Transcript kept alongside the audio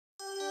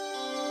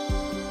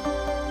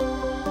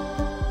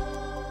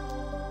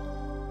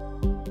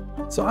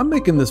So I'm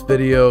making this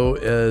video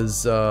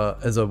as a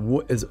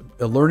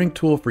learning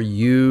tool for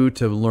you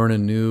to learn a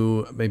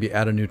new, maybe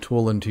add a new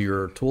tool into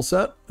your tool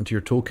set, into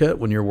your toolkit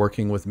when you're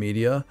working with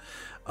media.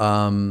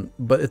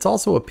 But it's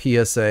also a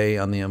PSA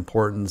on the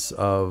importance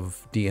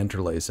of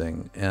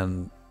deinterlacing.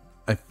 And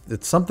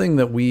it's something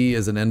that we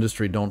as an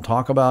industry don't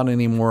talk about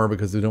anymore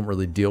because we don't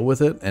really deal with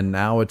it. And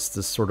now it's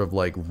this sort of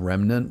like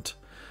remnant,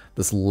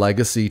 this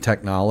legacy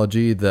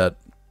technology that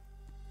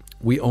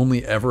we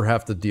only ever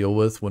have to deal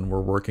with when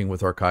we're working with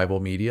archival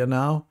media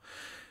now.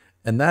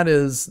 And that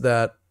is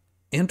that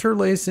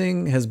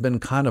interlacing has been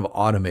kind of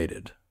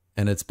automated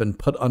and it's been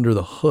put under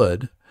the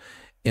hood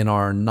in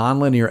our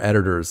nonlinear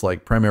editors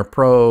like Premiere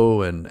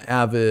Pro and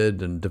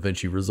Avid and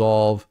DaVinci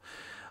Resolve.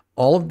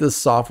 All of this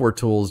software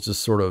tools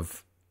just sort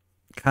of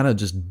kind of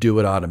just do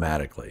it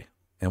automatically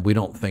and we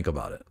don't think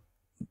about it.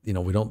 You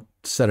know, we don't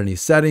set any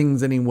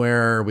settings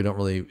anywhere. We don't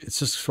really, it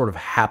just sort of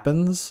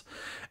happens.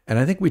 And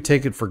I think we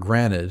take it for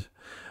granted.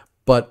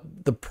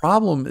 But the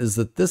problem is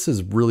that this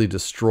has really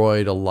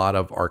destroyed a lot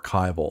of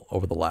archival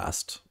over the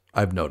last,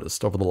 I've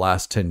noticed, over the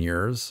last 10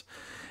 years.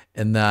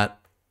 And that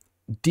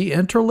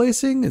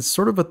deinterlacing is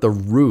sort of at the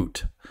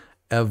root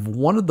of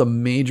one of the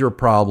major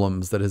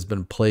problems that has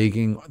been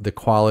plaguing the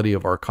quality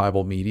of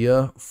archival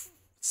media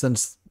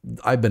since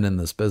I've been in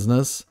this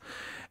business.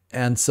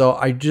 And so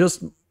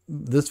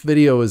this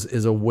video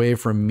is a way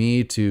for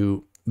me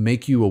to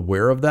make you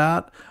aware of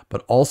that,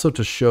 but also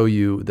to show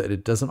you that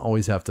it doesn't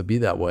always have to be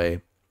that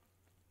way.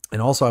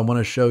 And also I want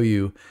to show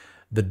you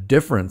the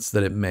difference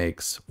that it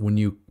makes when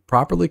you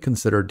properly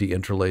consider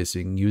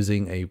deinterlacing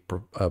using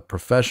a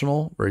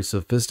professional, very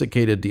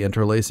sophisticated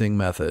deinterlacing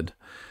method.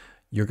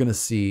 You're going to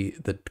see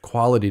the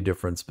quality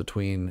difference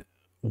between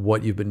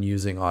what you've been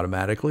using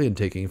automatically and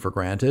taking for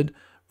granted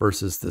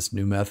versus this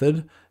new method.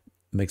 It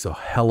makes a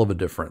hell of a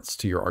difference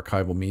to your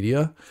archival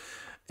media.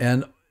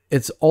 And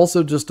it's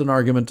also just an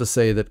argument to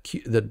say that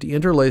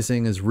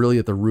deinterlacing is really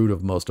at the root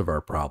of most of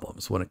our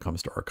problems when it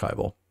comes to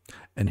archival.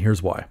 And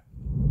here's why.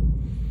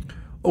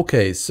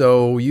 Okay,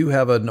 so you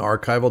have an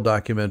archival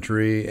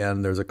documentary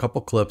and there's a couple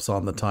clips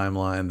on the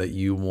timeline that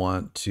you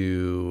want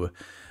to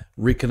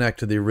reconnect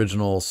to the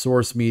original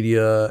source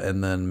media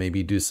and then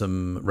maybe do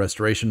some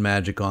restoration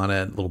magic on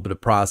it, a little bit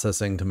of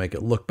processing to make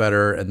it look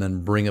better, and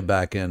then bring it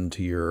back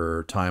into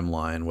your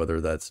timeline, whether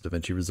that's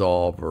DaVinci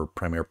Resolve or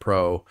Premiere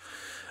Pro.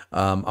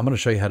 I'm going to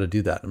show you how to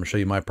do that. I'm going to show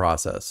you my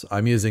process.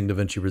 I'm using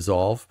DaVinci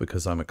Resolve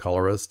because I'm a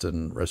colorist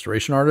and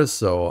restoration artist.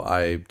 So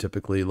I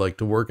typically like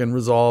to work in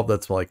Resolve.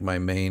 That's like my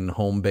main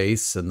home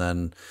base. And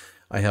then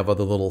I have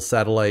other little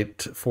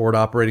satellite forward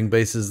operating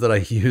bases that I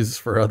use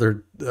for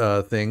other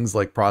things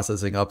like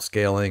processing,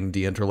 upscaling,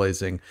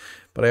 deinterlacing.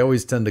 But I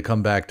always tend to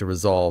come back to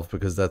Resolve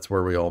because that's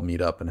where we all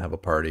meet up and have a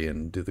party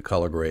and do the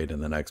color grade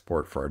and then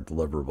export for our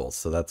deliverables.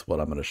 So that's what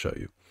I'm going to show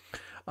you.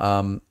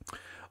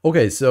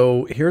 Okay,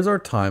 so here's our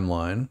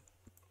timeline.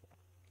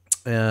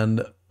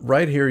 And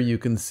right here you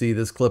can see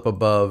this clip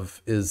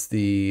above is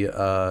the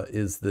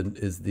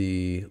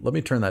let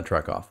me turn that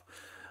track off.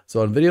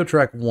 So on video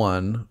track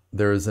 1,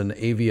 there's an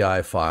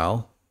AVI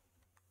file.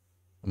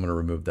 I'm going to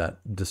remove that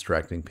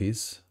distracting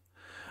piece.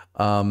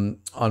 On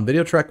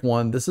video track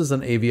 1, this is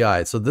an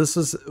AVI.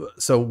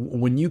 So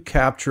when you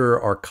capture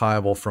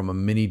archival from a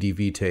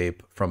miniDV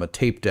tape from a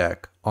tape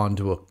deck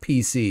onto a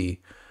PC,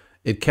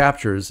 it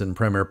captures in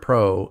Premiere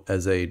Pro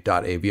as a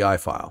 .avi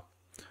file,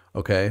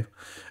 okay?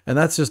 And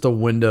that's just a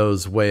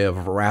Windows way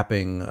of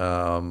wrapping a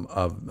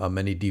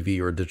miniDV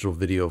or a digital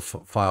video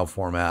file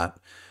format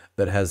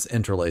that has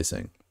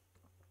interlacing.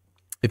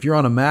 If you're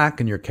on a Mac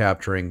and you're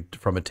capturing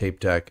from a tape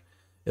deck,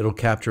 it'll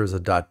capture as a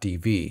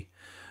 .dv.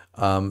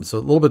 So a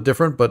little bit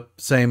different, but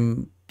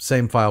same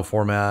file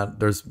format.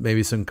 There's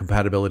maybe some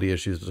compatibility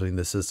issues between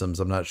the systems.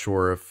 I'm not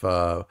sure if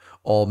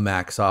all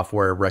Mac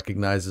software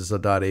recognizes a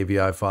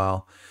 .avi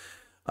file.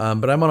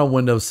 But I'm on a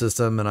Windows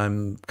system and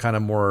I'm kind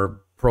of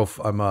more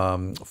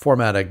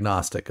format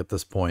agnostic at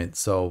this point.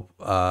 So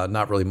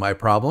not really my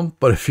problem,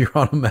 but if you're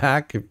on a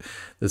Mac,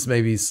 this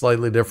may be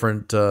slightly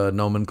different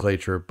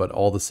nomenclature, but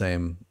all the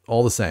same.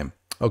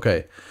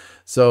 Okay.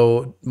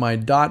 So my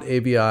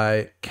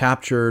 .avi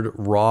captured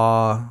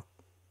raw,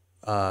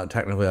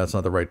 technically that's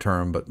not the right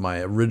term, but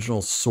my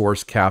original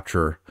source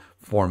capture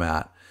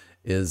format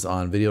is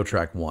on video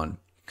track 1.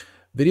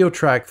 Video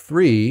track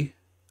 3,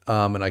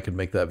 and I could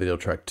make that video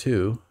track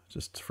 2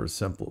 just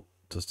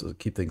to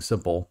keep things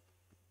simple.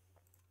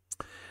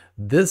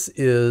 This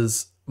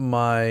is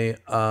my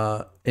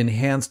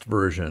enhanced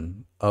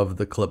version of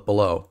the clip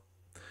below.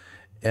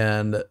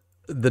 And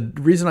the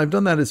reason I've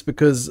done that is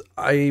because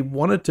I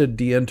wanted to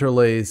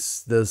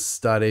deinterlace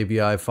this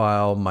 .avi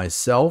file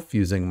myself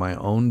using my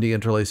own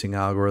deinterlacing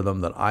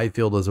algorithm that I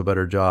feel does a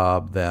better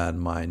job than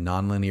my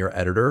nonlinear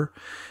editor.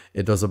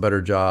 It does a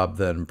better job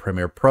than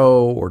Premiere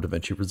Pro or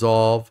DaVinci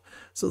Resolve.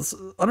 So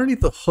underneath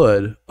the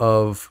hood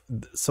of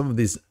some of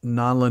these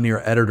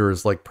nonlinear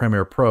editors like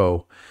Premiere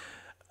Pro,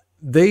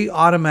 they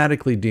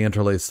automatically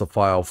deinterlace the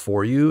file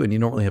for you and you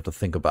don't really have to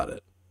think about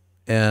it.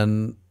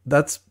 And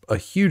that's a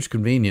huge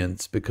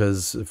convenience,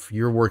 because if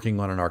you're working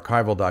on an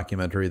archival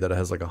documentary that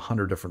has like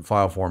 100 different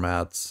file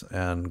formats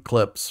and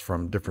clips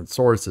from different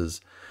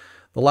sources,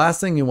 the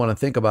last thing you want to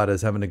think about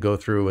is having to go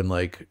through and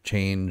like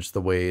change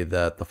the way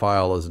that the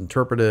file is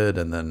interpreted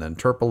and then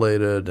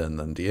interpolated and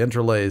then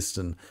deinterlaced,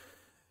 and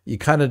you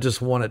kind of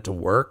just want it to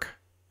work.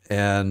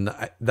 And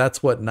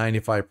that's what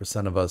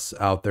 95% of us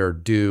out there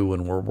do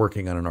when we're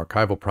working on an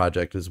archival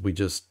project, is we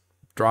just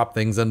drop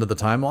things into the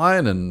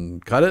timeline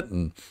and cut it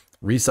and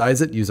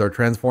resize it, use our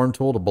transform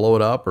tool to blow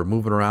it up or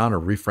move it around or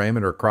reframe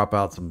it or crop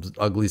out some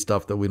ugly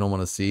stuff that we don't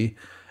want to see.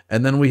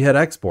 And then we hit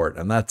export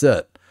and that's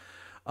it.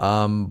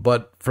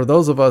 But for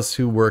those of us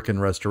who work in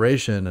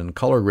restoration and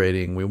color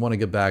grading, we want to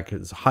get back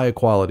as high a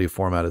quality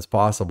format as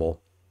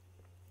possible.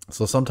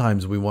 So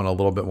sometimes we want a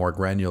little bit more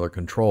granular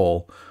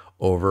control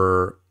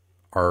over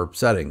our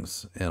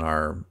settings and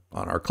on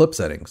our clip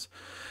settings.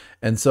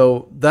 And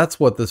so that's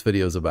what this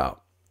video is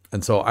about.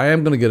 And so I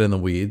am going to get in the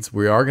weeds.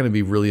 We are going to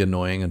be really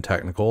annoying and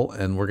technical,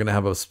 and we're going to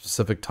have a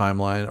specific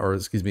timeline, or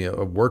excuse me, a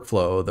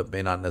workflow that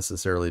may not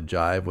necessarily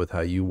jive with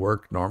how you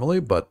work normally,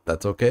 but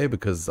that's okay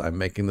because I'm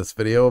making this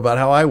video about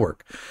how I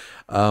work.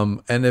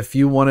 And if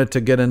you wanted to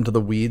get into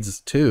the weeds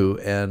too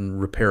and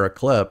repair a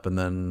clip and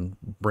then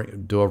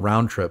do a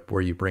round trip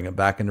where you bring it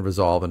back into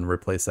Resolve and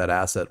replace that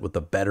asset with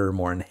a better,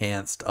 more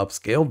enhanced,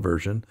 upscaled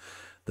version,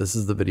 this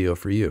is the video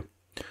for you.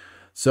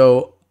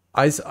 So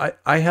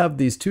I have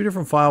these two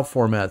different file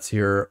formats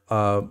here.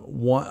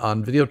 One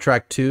on video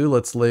track 2,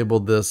 let's label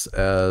this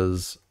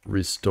as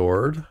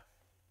restored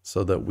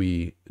so that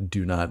we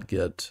do not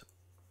get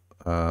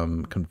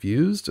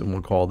confused, and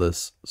we'll call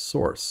this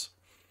source.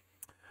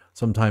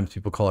 Sometimes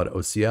people call it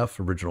OCF,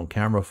 original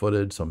camera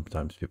footage.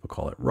 Sometimes people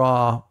call it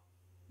raw.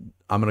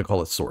 I'm going to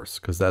call it source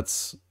because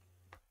that's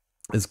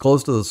as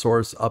close to the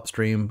source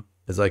upstream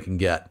as I can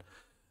get.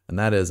 And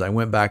that is, I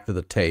went back to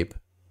the tape,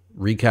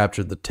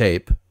 recaptured the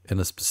tape in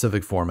a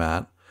specific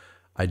format.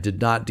 I did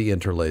not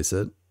deinterlace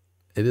it.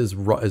 It is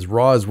as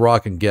raw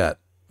can get.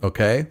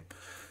 Okay.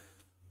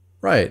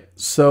 Right.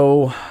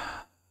 So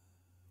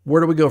where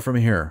do we go from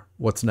here?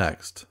 What's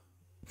next?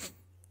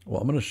 Well,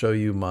 I'm going to show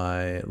you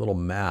my little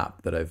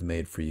map that I've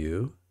made for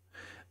you.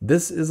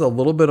 This is a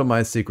little bit of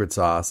my secret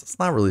sauce. It's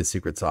not really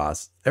secret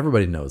sauce.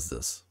 Everybody knows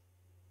this.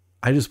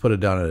 I just put it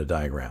down in a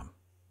diagram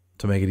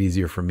to make it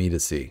easier for me to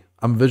see.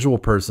 I'm a visual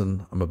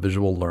person. I'm a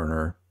visual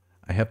learner.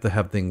 I have to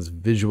have things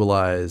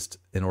visualized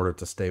in order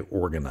to stay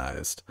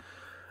organized.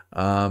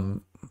 I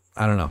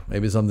don't know.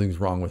 Maybe something's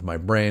wrong with my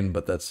brain,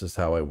 but that's just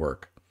how I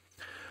work.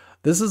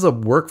 This is a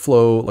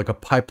workflow, like a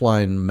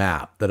pipeline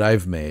map that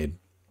I've made,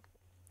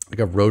 like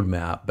a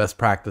roadmap, best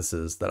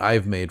practices that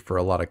I've made for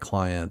a lot of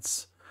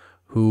clients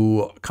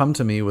who come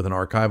to me with an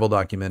archival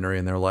documentary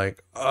and they're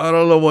like, I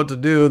don't know what to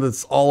do.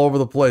 That's all over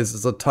the place.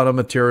 It's a ton of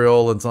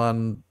material. It's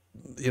on,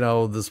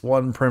 this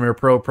one Premiere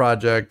Pro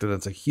project and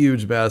it's a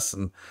huge mess.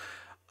 And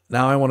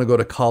now I want to go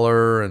to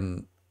color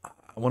and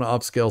I want to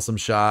upscale some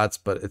shots,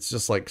 but it's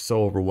just like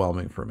so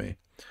overwhelming for me.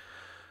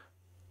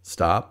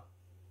 Stop,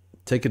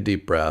 take a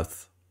deep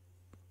breath,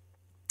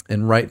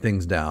 and write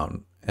things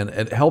down. And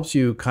it helps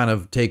you kind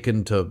of take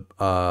into,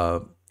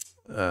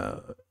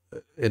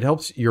 it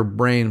helps your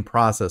brain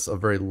process a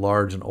very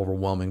large and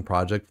overwhelming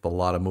project with a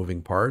lot of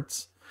moving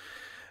parts.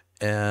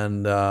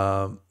 And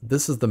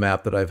this is the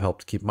map that I've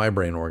helped keep my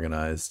brain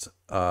organized.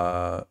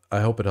 I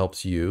hope it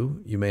helps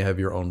you. You may have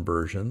your own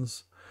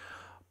versions.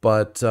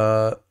 But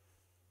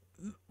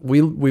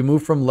we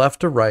move from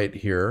left to right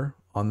here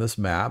on this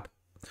map.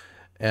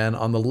 And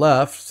on the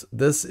left,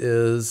 this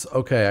is,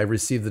 okay, I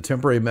received the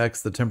temporary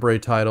mix, the temporary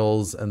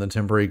titles, and the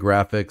temporary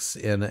graphics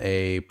in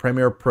a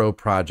Premiere Pro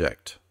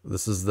project.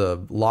 This is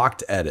the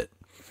locked edit.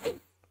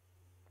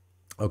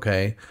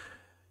 Okay.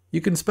 You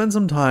can spend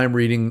some time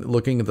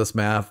looking at this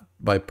map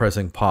by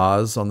pressing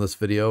pause on this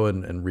video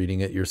and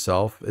reading it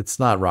yourself. It's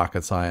not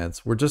rocket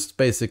science. We're just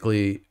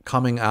basically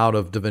coming out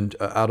of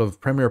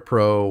Premiere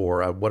Pro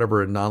or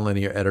whatever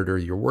nonlinear editor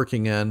you're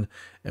working in,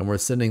 and we're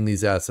sending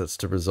these assets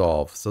to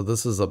Resolve. So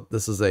this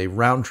is a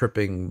round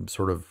tripping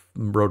sort of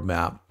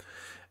roadmap,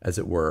 as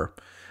it were.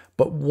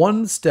 But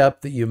one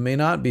step that you may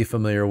not be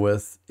familiar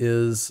with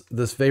is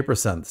this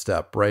Vapoursynth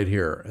step right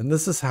here. And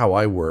this is how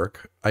I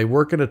work. I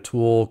work in a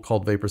tool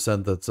called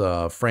Vapoursynth that's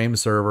a frame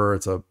server.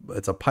 It's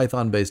a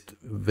Python-based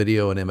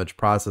video and image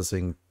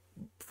processing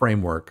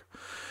framework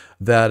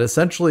that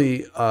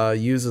essentially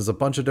uses a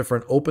bunch of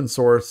different open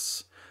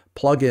source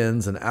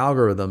plugins and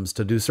algorithms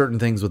to do certain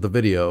things with the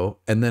video.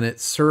 And then it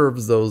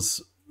serves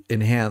those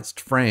enhanced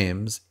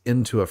frames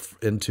into a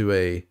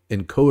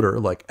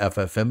encoder like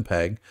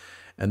FFmpeg,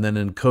 and then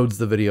encodes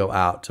the video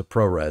out to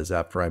ProRes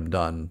after I'm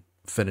done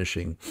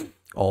finishing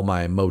all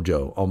my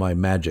mojo, all my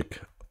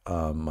magic,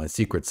 my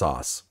secret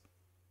sauce.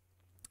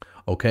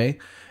 Okay.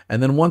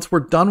 And then once we're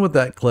done with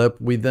that clip,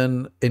 we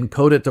then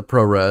encode it to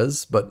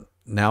ProRes, but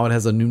now it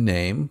has a new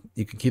name.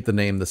 You can keep the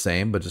name the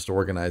same, but just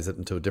organize it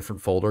into a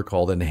different folder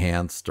called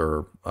enhanced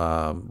or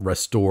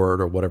restored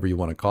or whatever you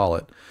want to call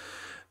it.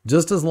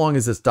 Just as long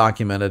as it's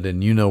documented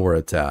and you know where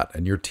it's at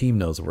and your team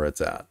knows where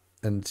it's at.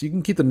 And so you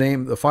can keep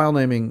the file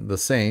naming the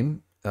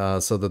same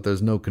so that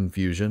there's no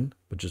confusion,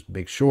 but just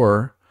make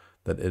sure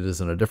that it is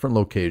in a different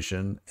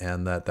location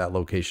and that that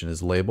location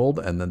is labeled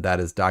and then that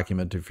is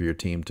documented for your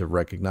team to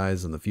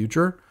recognize in the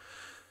future.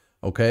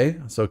 Okay,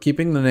 so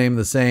keeping the name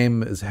the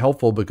same is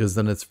helpful because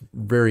then it's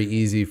very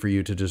easy for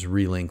you to just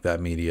relink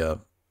that media,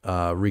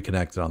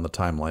 reconnect it on the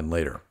timeline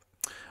later.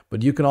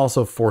 But you can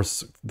also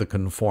force the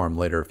conform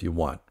later if you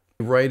want.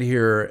 Right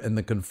here in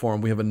the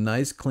conform, we have a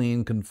nice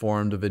clean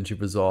conform DaVinci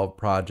Resolve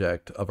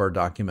project of our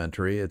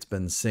documentary. It's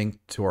been synced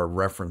to our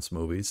reference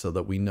movie so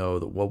that we know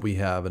that what we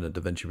have in a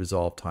DaVinci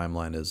Resolve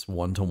timeline is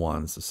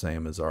one-to-one. It's the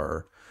same as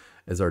our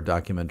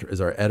documentary,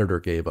 as our editor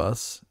gave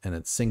us, and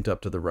it's synced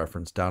up to the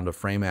reference down to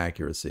frame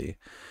accuracy.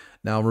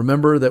 Now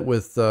remember that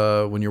with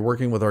when you're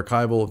working with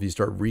archival, if you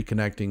start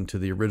reconnecting to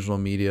the original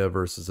media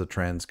versus a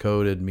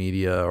transcoded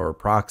media or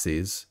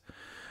proxies,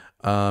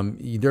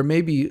 there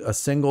may be a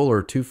single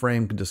or two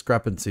frame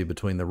discrepancy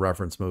between the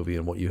reference movie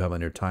and what you have on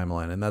your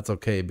timeline. And that's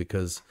okay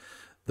because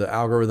the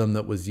algorithm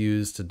that was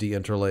used to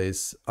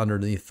deinterlace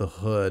underneath the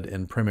hood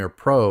in Premiere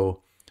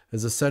Pro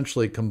has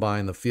essentially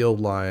combined the field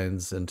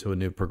lines into a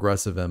new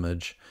progressive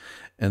image.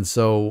 And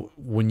so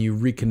when you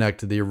reconnect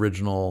to the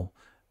original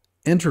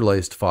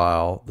interlaced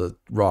file, the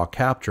raw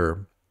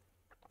capture,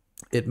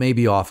 it may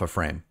be off a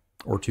frame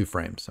or 2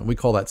 frames. And we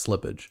call that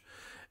slippage.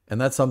 And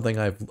that's something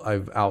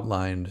I've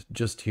outlined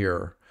just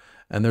here.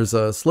 And there's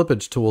a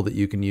slippage tool that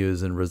you can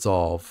use in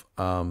Resolve,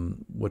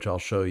 which I'll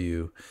show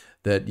you,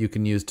 that you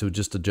can use to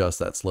just adjust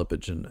that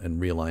slippage and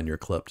realign your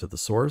clip to the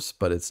source.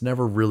 But it's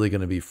never really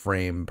going to be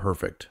frame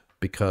perfect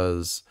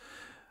because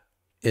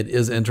it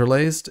is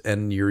interlaced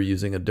and you're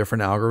using a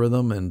different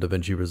algorithm in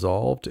DaVinci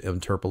Resolve to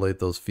interpolate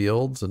those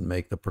fields and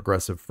make the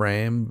progressive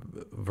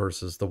frame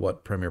versus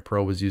what Premiere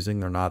Pro was using.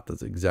 They're not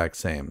the exact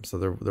same. So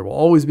there will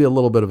always be a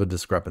little bit of a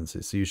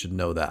discrepancy. So you should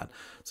know that.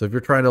 So if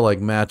you're trying to like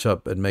match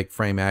up and make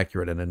frame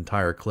accurate an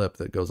entire clip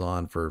that goes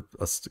on for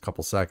a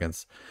couple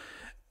seconds,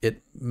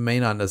 it may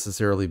not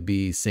necessarily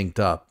be synced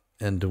up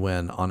end to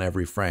end on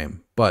every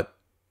frame, but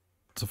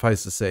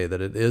suffice to say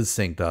that it is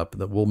synced up,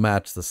 that will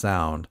match the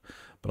sound,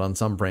 but on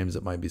some frames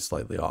it might be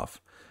slightly off.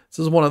 This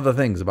is one of the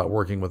things about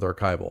working with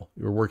archival.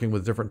 You're working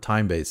with different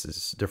time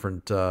bases,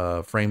 different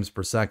frames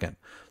per second.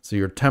 So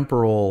your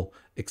temporal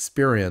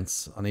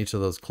experience on each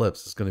of those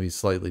clips is going to be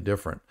slightly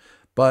different.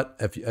 But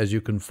as you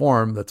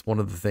conform, that's one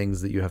of the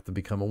things that you have to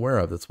become aware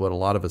of. That's what a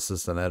lot of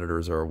assistant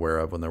editors are aware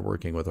of when they're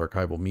working with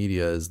archival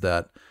media, is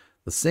that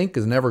the sync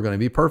is never going to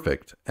be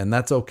perfect, and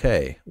that's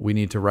okay. We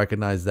need to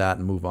recognize that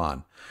and move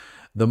on.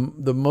 The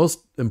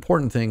most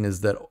important thing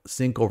is that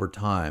sync over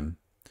time.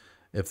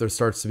 If there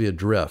starts to be a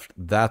drift,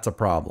 that's a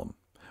problem.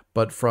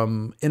 But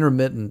from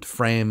intermittent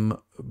frame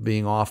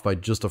being off by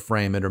just a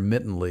frame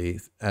intermittently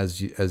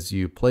as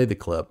you play the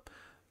clip,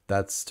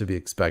 that's to be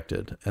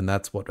expected. And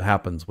that's what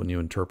happens when you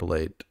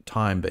interpolate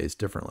time-based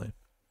differently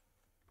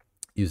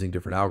using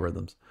different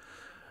algorithms.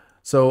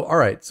 So, all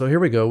right, so here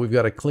we go. We've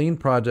got a clean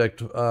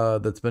project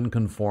that's been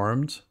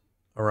conformed,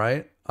 all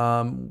right?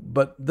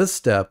 But this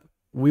step,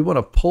 we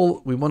want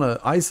to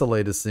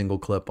isolate a single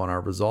clip on our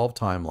Resolve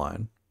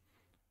timeline.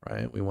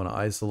 Right? We want to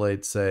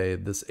isolate, say,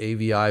 this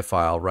AVI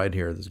file right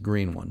here, this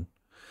green one.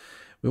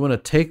 We want to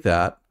take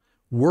that,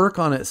 work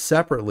on it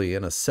separately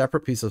in a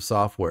separate piece of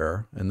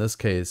software. In this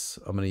case,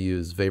 I'm going to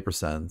use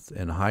Vapoursynth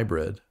in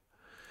hybrid.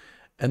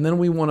 And then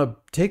we want to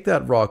take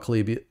that raw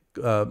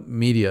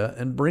media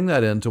and bring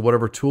that into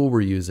whatever tool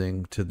we're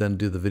using to then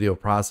do the video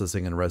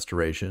processing and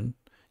restoration.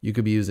 You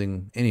could be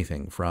using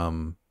anything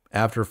from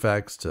After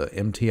Effects to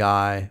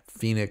MTI,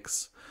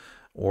 Phoenix,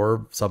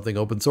 or something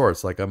open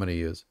source like I'm going to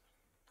use.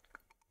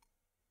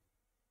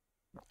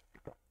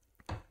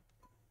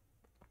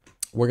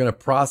 We're going to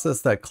process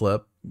that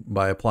clip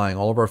by applying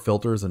all of our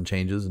filters and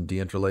changes and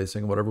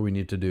deinterlacing, whatever we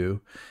need to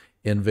do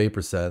in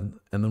Vapoursynth.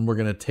 And then we're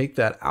going to take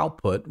that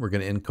output. We're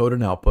going to encode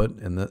an output.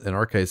 In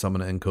our case, I'm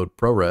going to encode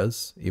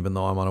ProRes. Even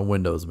though I'm on a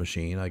Windows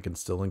machine, I can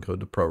still encode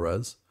to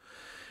ProRes.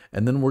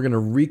 And then we're going to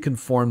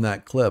reconform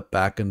that clip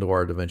back into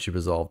our DaVinci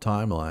Resolve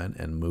timeline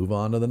and move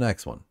on to the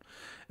next one.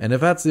 And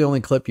if that's the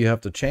only clip you have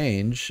to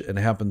change and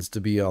it happens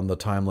to be on the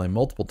timeline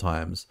multiple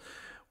times,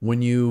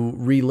 when you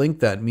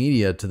relink that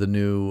media to the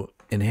new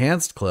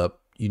enhanced clip,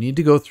 you need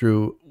to go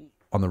through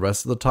on the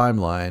rest of the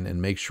timeline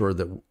and make sure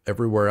that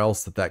everywhere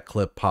else that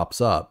clip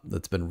pops up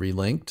that's been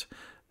relinked,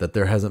 that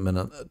there hasn't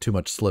been too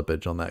much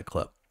slippage on that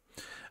clip.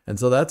 And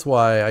so that's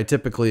why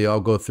I'll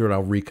go through and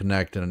I'll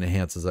reconnect and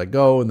enhance as I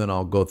go, and then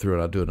I'll go through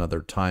and I'll do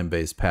another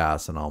time-based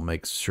pass and I'll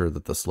make sure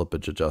that the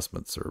slippage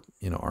adjustments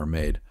are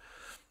made.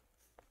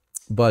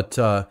 But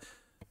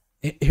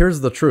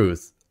here's the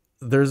truth.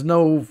 There's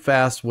no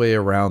fast way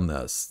around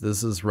this.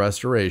 This is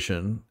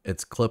restoration.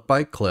 It's clip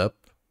by clip.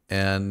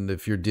 And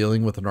if you're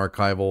dealing with an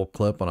archival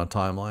clip on a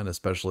timeline,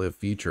 especially a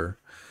feature,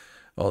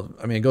 well,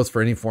 I mean, it goes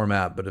for any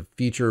format, but a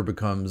feature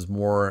becomes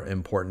more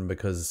important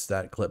because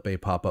that clip may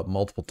pop up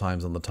multiple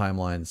times on the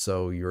timeline.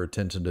 So your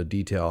attention to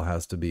detail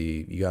has to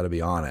be, you got to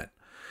be on it.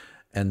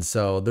 And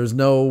so there's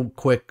no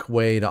quick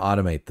way to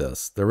automate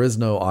this. There is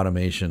no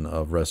automation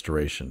of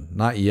restoration.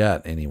 Not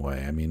yet,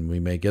 anyway. I mean, we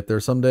may get there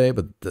someday,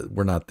 but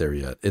we're not there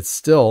yet. It's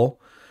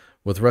still,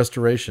 with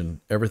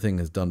restoration, everything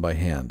is done by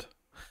hand.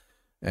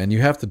 And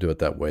you have to do it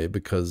that way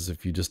because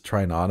if you just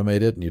try and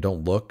automate it and you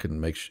don't look and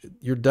make sure,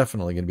 you're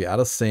definitely going to be out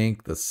of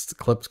sync. This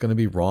clip's going to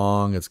be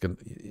wrong.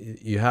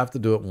 You have to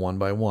do it one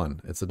by one.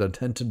 It's an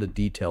attention to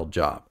detail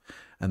job.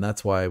 And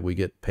that's why we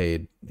get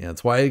paid.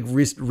 That's why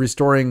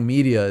restoring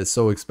media is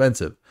so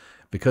expensive,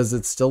 because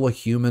it's still a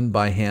human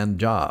by hand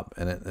job.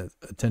 And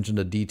attention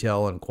to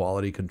detail and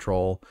quality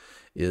control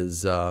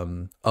is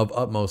of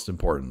utmost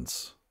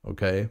importance.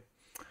 Okay.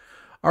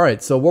 All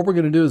right, so what we're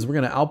going to do is we're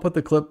going to output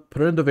the clip,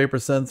 put it into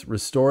Vapoursynth,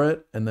 restore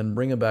it, and then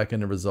bring it back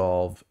into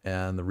Resolve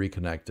and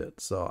reconnect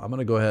it. So I'm going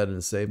to go ahead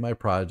and save my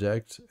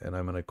project, and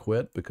I'm going to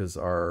quit because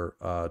our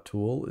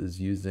tool is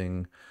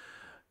using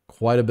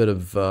quite a bit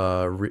of,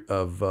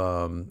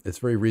 it's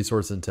very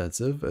resource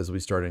intensive as we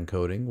start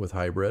encoding with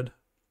Hybrid.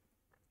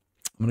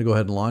 I'm going to go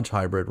ahead and launch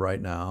Hybrid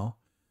right now,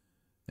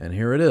 and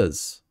here it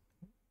is.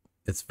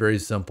 It's a very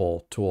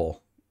simple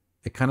tool.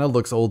 It kind of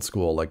looks old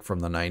school, like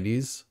from the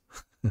 90s.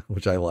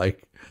 Which I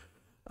like,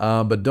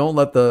 but don't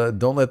let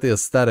the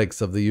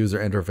aesthetics of the user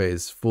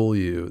interface fool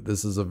you.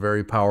 This is a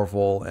very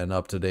powerful and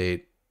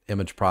up-to-date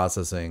image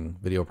processing,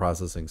 video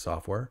processing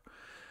software.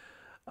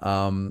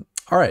 All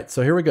right,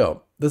 so here we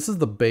go. This is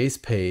the base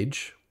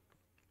page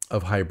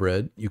of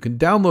Hybrid. You can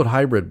download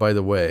Hybrid, by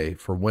the way,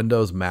 for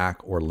Windows, Mac,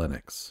 or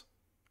Linux.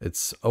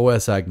 It's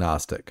OS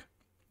agnostic.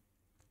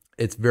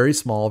 It's very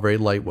small, very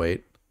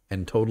lightweight,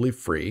 and totally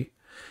free.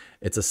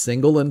 It's a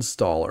single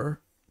installer.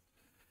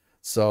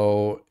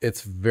 So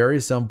it's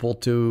very simple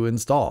to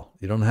install.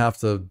 You don't have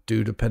to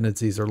do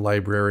dependencies or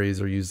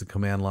libraries or use the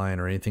command line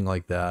or anything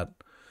like that.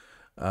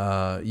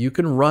 You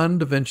can run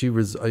you can run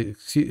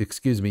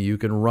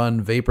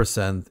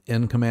Vapoursynth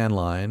in command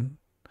line,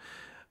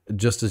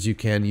 just as you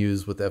can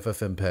use with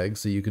FFmpeg.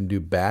 So you can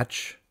do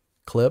batch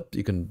clip.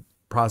 You can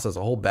process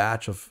a whole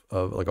batch of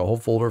like a whole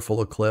folder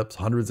full of clips,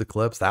 hundreds of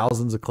clips,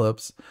 thousands of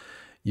clips.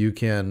 You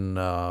can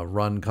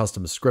run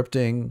custom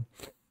scripting.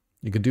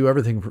 You can do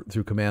everything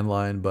through command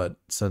line, but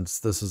since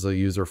this is a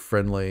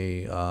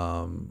user-friendly,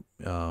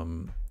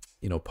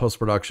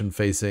 post-production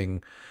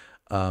facing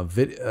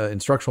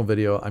instructional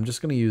video, I'm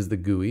just going to use the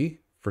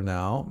GUI for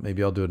now.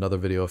 Maybe I'll do another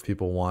video if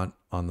people want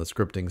on the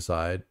scripting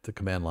side, the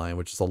command line,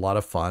 which is a lot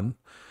of fun.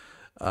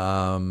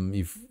 But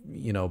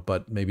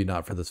maybe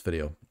not for this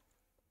video.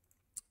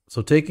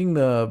 So taking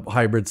the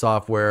Hybrid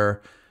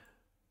software,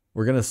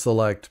 we're going to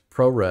select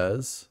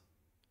ProRes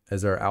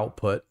as our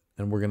output.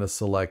 And we're going to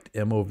select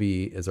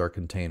MOV as our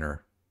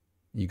container.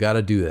 You got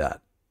to do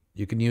that.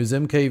 You can use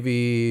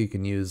MKV, you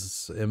can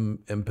use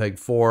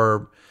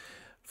MPEG-4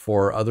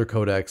 for other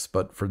codecs,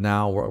 but for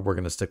now we're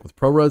going to stick with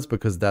ProRes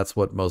because that's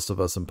what most of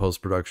us in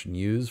post-production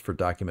use for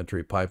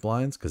documentary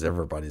pipelines, because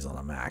everybody's on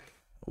a Mac,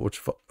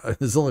 which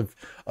there's only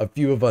a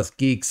few of us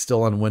geeks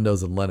still on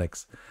Windows and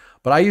Linux.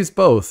 But I use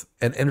both,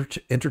 and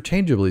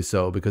interchangeably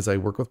so, because I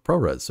work with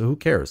ProRes, so who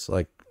cares?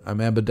 Like, I'm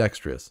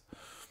ambidextrous.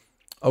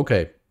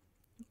 Okay.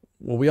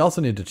 Well, we also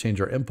need to change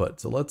our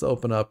input. So let's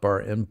open up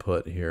our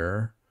input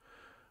here.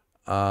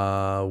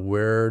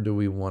 Where do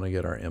we want to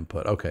get our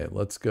input? Okay,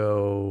 let's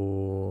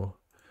go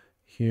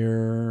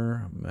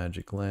here,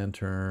 Magic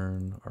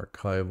Lantern,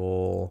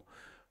 Archival.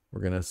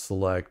 We're going to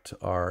select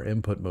our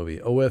input movie,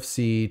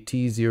 OFC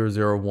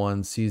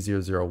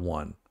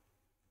T001C001.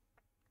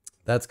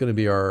 That's going to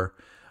be our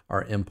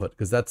input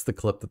because that's the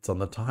clip that's on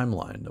the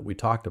timeline that we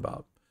talked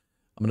about.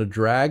 I'm going to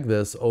drag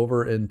this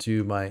over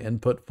into my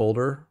input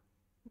folder.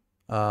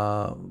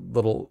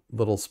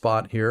 Little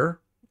spot here.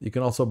 You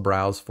can also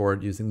browse for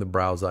it using the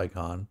browse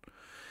icon.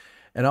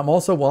 And I'm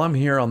also, while I'm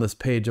here on this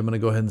page, I'm going to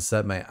go ahead and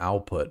set my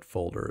output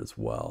folder as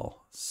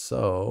well.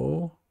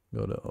 So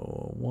go to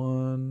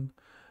 001,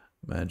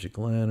 Magic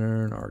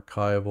Lantern,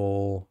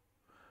 Archival,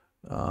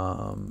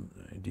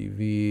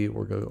 DV.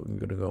 We're going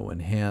to go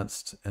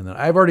enhanced. And then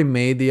I've already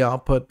made the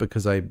output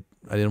because I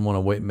didn't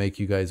want to make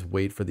you guys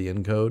wait for the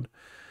encode.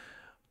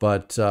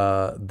 But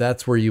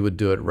that's where you would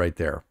do it right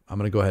there. I'm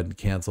going to go ahead and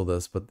cancel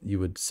this, but you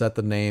would set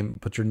the name,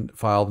 put your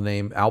file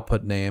name,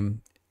 output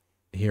name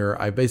here.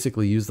 I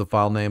basically used the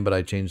file name, but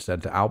I changed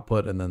that to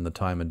output and then the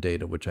time and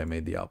date at which I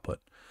made the output.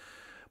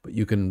 But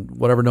you can,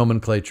 whatever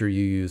nomenclature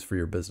you use for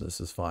your business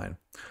is fine.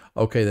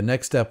 Okay, the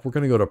next step, we're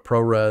going to go to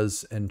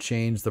ProRes and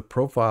change the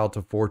profile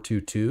to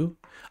 422.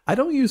 I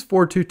don't use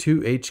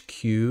 422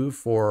 HQ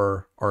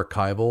for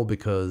archival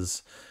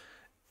because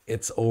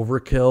it's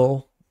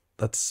overkill.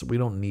 We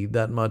don't need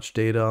that much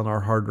data on our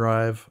hard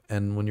drive.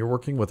 And when you're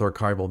working with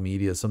archival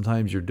media,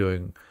 sometimes you're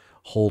doing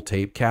whole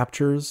tape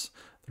captures.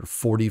 They're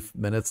 40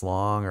 minutes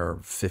long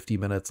or 50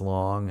 minutes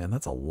long. And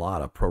that's a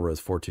lot of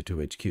ProRes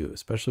 422 HQ,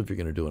 especially if you're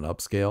going to do an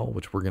upscale,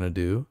 which we're going to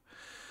do.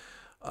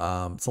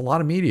 It's a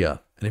lot of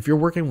media. And if you're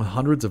working with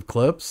hundreds of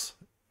clips,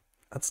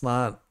 let's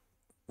not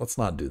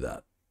do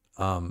that.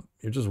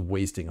 You're just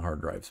wasting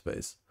hard drive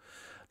space.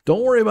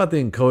 Don't worry about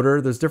the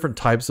encoder. There's different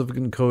types of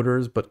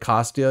encoders, but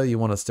Costia, you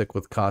want to stick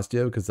with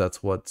Costia because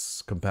that's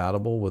what's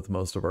compatible with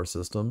most of our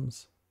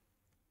systems.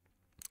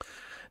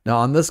 Now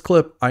on this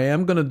clip, I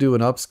am going to do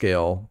an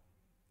upscale,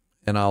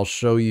 and I'll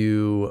show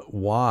you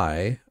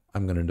why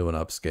I'm going to do an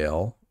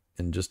upscale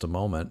in just a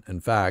moment. In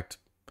fact,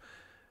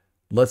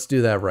 let's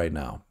do that right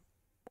now.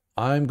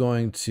 I'm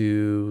going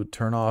to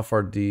turn off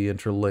our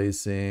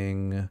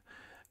deinterlacing,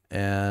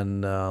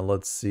 and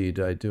let's see,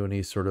 did I do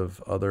any sort of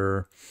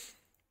other...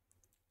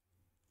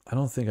 I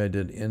don't think I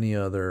did any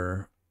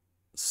other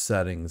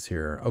settings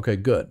here. Okay,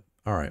 good.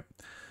 All right.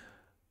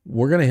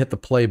 We're going to hit the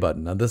play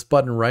button. Now this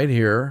button right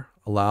here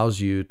allows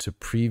you to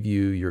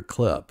preview your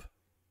clip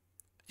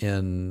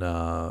in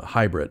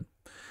hybrid.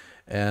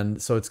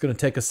 And so it's going to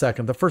take a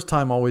second. The first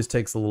time always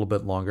takes a little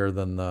bit longer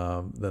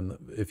than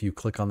if you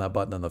click on that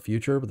button in the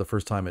future. But the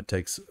first time it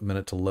takes a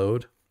minute to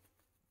load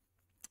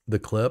the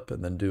clip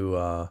and then do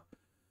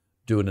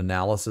an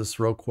analysis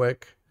real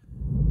quick.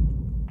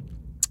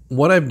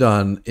 What I've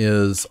done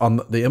is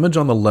on the image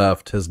on the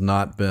left has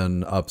not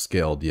been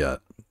upscaled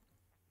yet.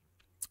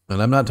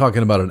 And I'm not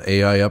talking about an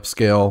AI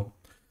upscale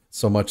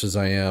so much as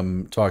I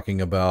am talking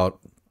about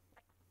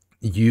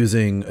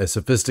using a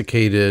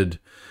sophisticated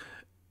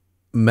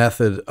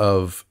method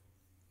of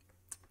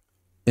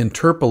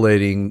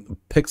interpolating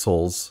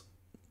pixels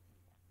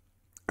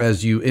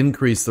as you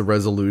increase the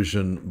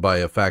resolution by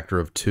a factor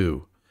of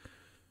 2.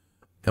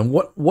 And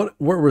what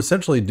we're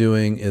essentially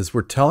doing is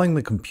we're telling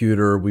the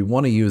computer we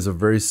want to use a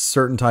very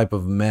certain type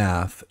of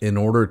math in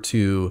order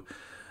to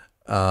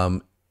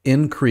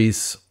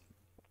increase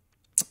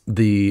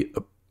the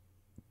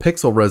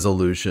pixel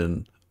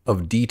resolution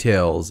of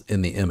details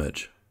in the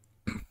image.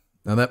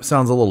 Now that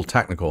sounds a little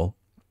technical,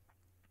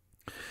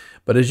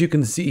 but as you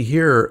can see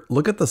here,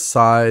 look at the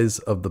size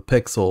of the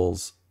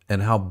pixels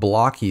and how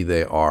blocky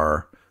they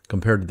are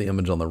compared to the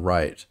image on the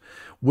right.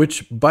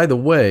 Which, by the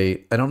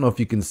way, I don't know if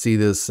you can see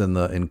this in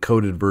the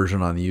encoded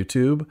version on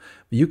YouTube, but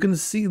you can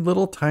see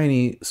little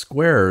tiny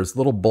squares,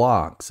 little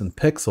blocks and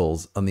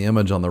pixels on the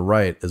image on the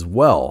right as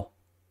well,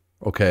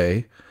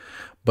 okay?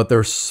 But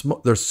they're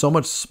so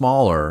much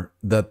smaller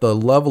that the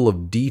level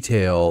of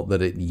detail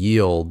that it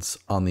yields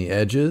on the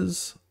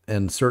edges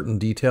and certain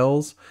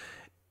details,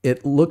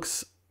 it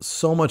looks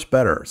so much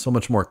better, so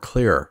much more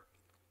clear.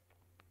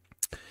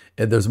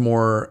 And there's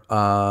more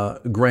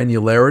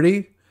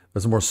granularity.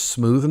 There's more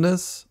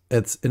smoothness.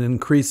 It's an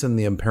increase in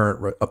the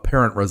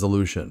apparent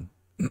resolution.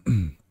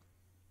 And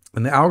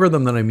the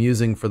algorithm that I'm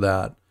using for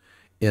that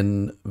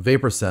in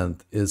Vapoursynth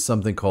is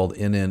something called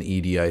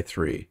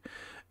NNEDI3.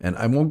 And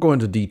I won't go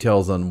into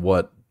details on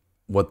what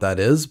that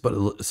is,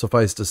 but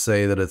suffice to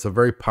say that it's a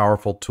very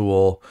powerful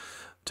tool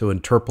to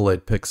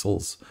interpolate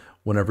pixels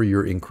whenever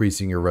you're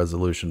increasing your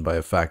resolution by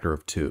a factor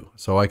of 2.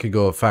 So I could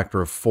go a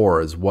factor of 4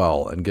 as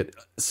well and get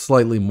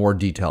slightly more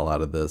detail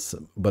out of this,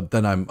 but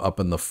then I'm up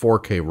in the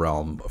 4K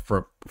realm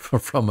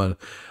from an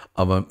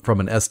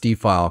SD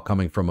file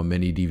coming from a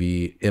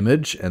miniDV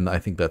image, and I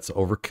think that's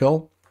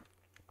overkill.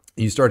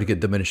 You start to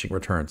get diminishing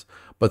returns.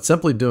 But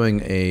simply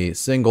doing a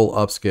single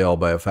upscale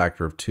by a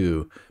factor of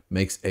 2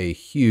 makes a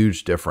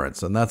huge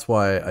difference, and that's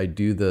why I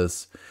do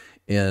this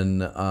in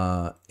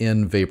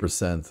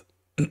Vapoursynth.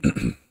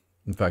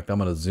 In fact, I'm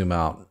going to zoom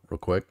out real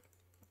quick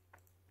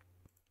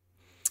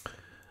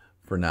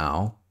for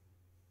now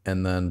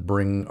and then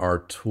bring our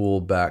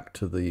tool back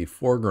to the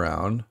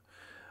foreground.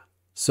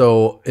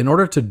 So in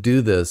order to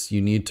do this,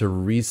 you need to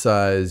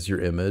resize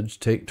your image,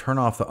 turn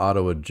off the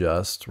auto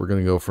adjust. We're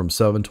going to go from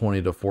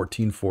 720 to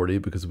 1440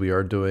 because we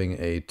are doing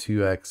a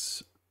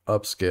 2x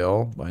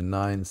upscale by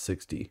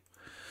 960.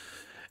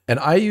 And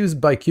I use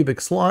bicubic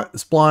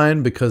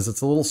spline because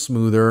it's a little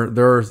smoother.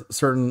 There are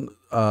certain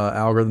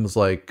algorithms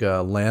like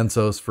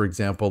Lanczos, for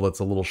example, that's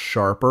a little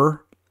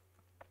sharper.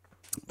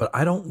 But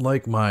I don't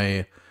like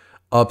my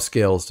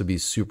upscales to be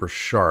super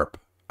sharp.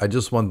 I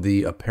just want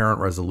the apparent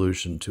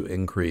resolution to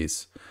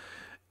increase.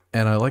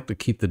 And I like to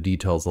keep the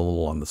details a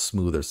little on the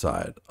smoother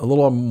side, a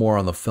little more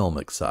on the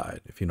filmic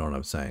side, if you know what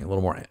I'm saying, a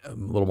little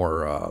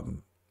more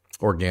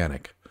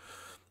organic.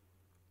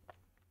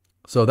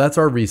 So that's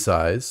our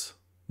resize.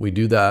 We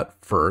do that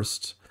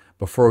first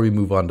before we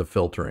move on to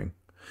filtering.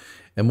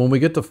 And when we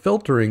get to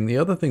filtering, the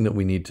other thing that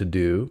we need to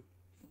do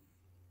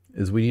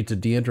is we need to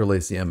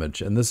deinterlace the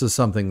image. And this is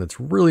something that's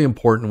really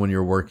important when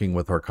you're working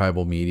with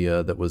archival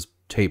media that was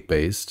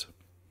tape-based.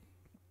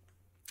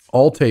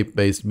 All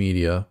tape-based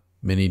media,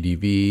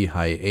 miniDV,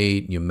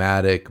 Hi8,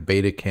 Pneumatic,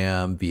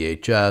 Betacam,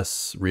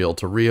 VHS,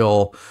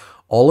 reel-to-reel,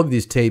 all of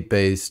these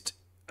tape-based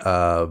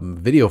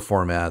video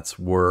formats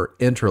were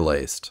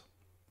interlaced.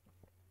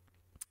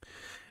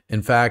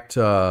 In fact,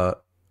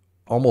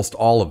 almost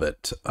all of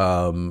it.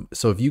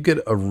 So if you get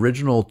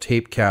original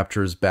tape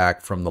captures back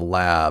from the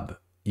lab,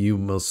 you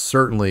most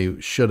certainly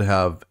should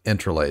have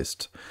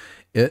interlaced.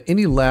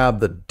 Any lab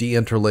that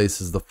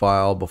deinterlaces the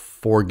file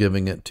before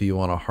giving it to you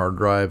on a hard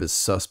drive is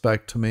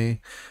suspect to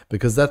me,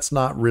 because that's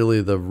not really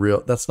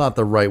that's not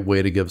the right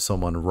way to give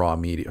someone raw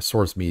media,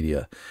 source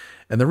media.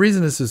 And the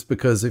reason is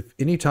because if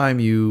anytime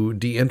you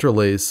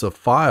deinterlace a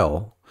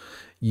file,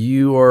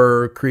 you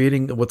are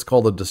creating what's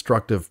called a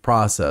destructive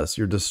process.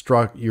 You're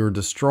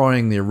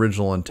destroying the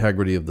original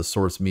integrity of the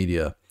source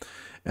media.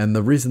 And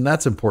the reason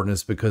that's important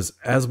is because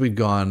as we've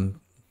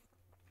gone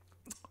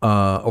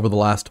over the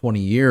last 20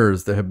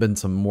 years, there have been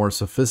some more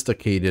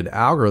sophisticated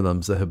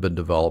algorithms that have been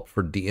developed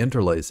for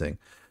deinterlacing.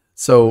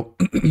 So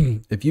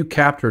if you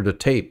captured a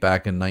tape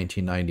back in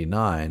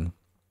 1999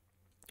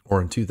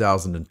 or in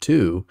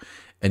 2002,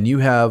 and you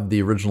have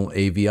the original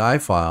AVI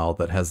file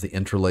that has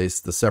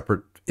the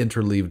separate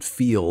interleaved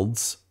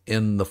fields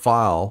in the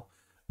file,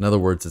 in other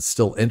words, it's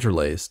still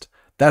interlaced,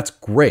 that's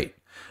great.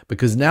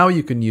 Because now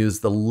you can use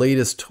the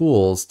latest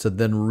tools to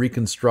then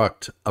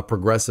reconstruct a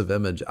progressive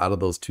image out of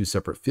those two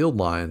separate field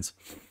lines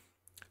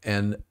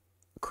and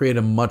create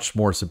a much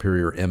more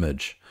superior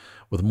image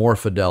with more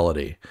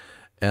fidelity.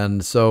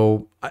 And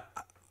so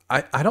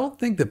I don't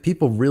think that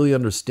people really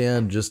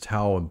understand just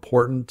how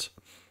important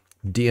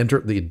the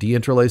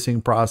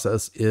deinterlacing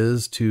process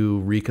is to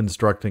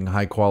reconstructing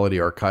high quality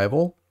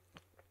archival.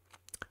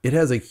 It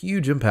has a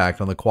huge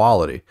impact on the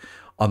quality,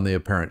 on the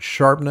apparent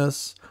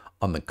sharpness,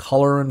 on the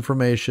color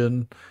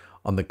information,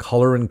 on the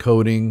color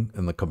encoding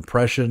and the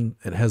compression.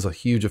 It has a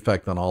huge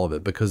effect on all of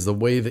it because the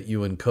way that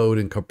you encode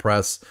and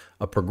compress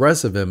a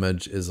progressive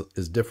image is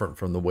different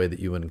from the way that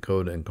you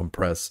encode and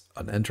compress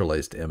an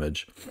interlaced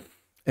image.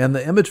 And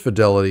the image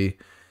fidelity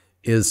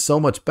is so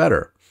much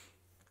better.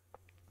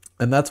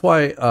 And that's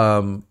why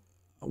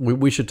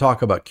we should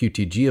talk about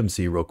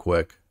QTGMC real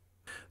quick.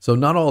 So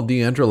not all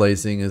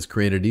deinterlacing is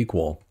created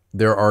equal.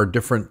 There are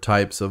different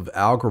types of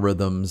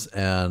algorithms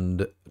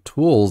and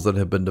tools that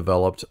have been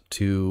developed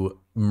to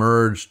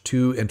merge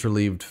two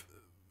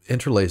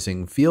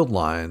interlacing field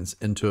lines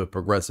into a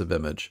progressive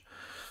image.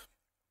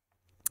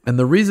 And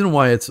the reason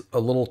why it's a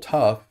little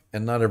tough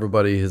and not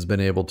everybody has been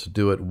able to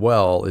do it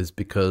well is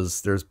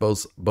because there's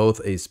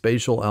both a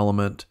spatial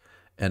element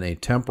and a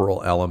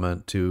temporal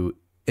element to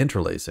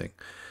interlacing.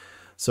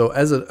 So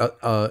as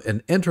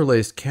an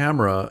interlaced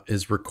camera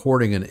is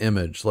recording an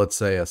image, let's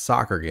say a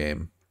soccer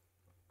game,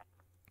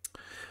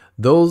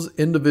 those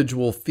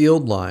individual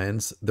field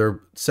lines, they're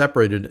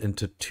separated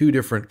into two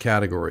different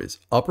categories,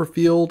 upper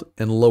field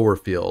and lower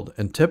field.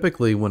 And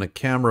typically when a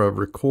camera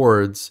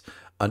records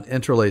an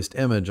interlaced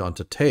image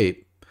onto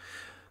tape,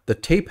 the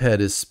tape head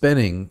is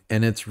spinning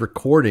and it's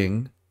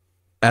recording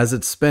as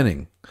it's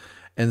spinning.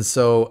 And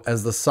so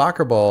as the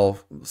soccer ball,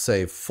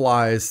 say,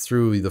 flies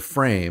through the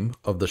frame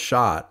of the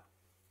shot,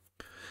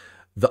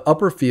 the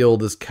upper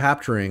field is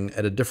capturing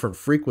at a different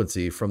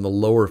frequency from the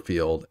lower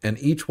field, and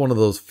each one of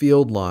those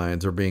field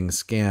lines are being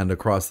scanned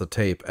across the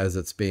tape as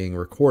it's being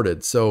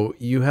recorded. So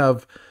you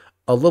have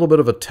a little bit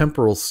of a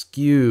temporal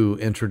skew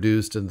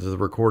introduced into the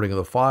recording of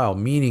the file,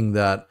 meaning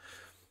that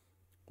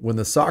when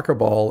the soccer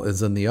ball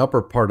is in the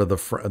upper part of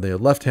the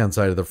left-hand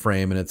side of the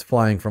frame and it's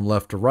flying from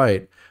left to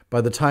right,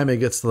 by the time it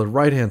gets to the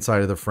right-hand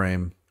side of the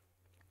frame,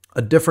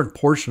 a different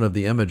portion of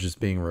the image is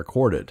being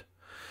recorded.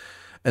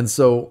 And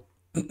so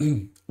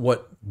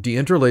what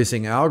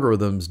deinterlacing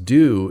algorithms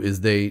do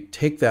is they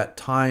take that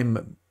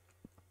time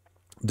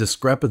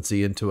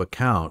discrepancy into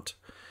account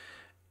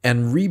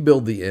and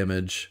rebuild the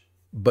image,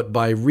 but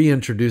by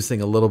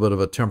reintroducing a little bit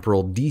of a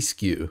temporal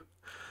deskew.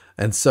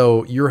 And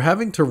so you're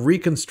having to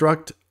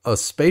reconstruct a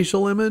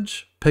spatial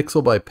image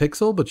pixel by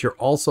pixel, but you're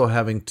also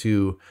having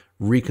to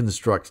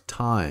reconstruct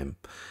time.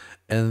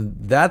 And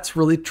that's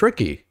really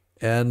tricky.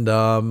 And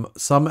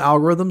some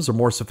algorithms are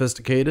more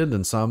sophisticated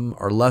and some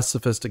are less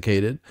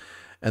sophisticated.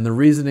 And the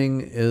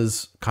reasoning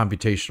is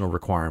computational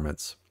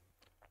requirements.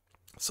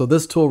 So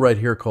this tool right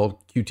here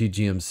called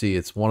QTGMC,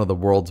 it's one of the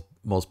world's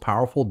most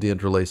powerful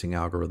deinterlacing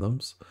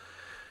algorithms.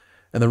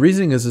 And the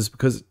reasoning is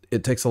because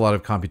it takes a lot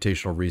of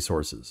computational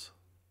resources.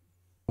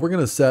 We're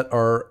going to set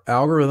our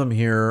algorithm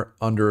here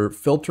under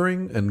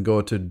filtering and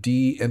go to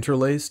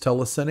deinterlace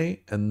telecine.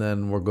 And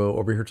then we'll go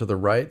over here to the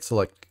right,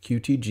 select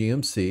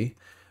QTGMC.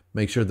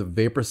 Make sure the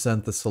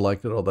Vapoursynth is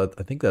selected, although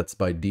I think that's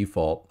by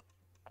default.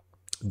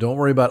 Don't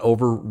worry about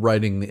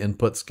overwriting the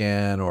input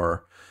scan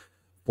or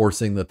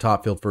forcing the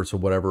top field first or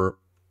whatever.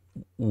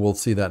 We'll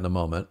see that in a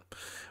moment.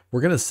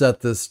 We're going to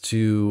set this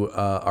to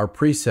our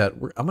preset.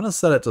 I'm going to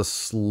set it to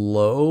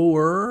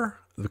slower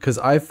because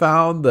I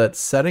found that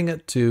setting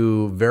it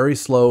to very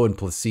slow and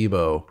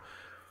placebo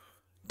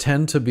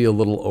tend to be a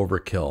little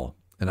overkill.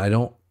 And I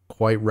don't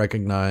quite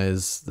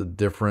recognize the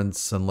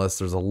difference unless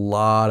there's a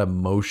lot of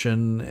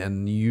motion.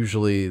 And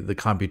usually the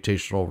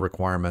computational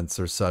requirements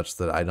are such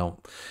that I don't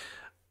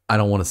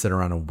want to sit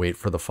around and wait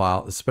for the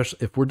file, especially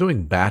if we're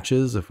doing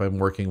batches. If I'm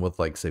working with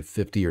like say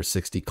 50 or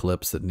 60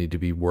 clips that need to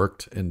be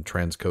worked and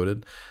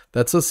transcoded,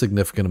 that's a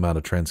significant amount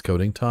of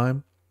transcoding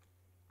time,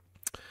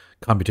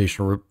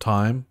 computational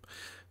time.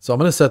 So I'm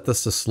going to set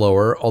this to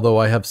slower, although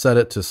I have set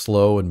it to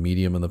slow and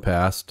medium in the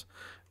past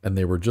and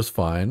they were just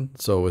fine.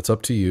 So it's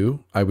up to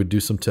you. I would do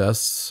some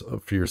tests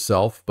for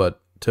yourself,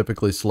 but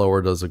typically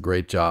slower does a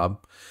great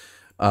job.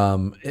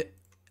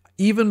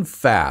 even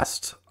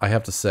fast, I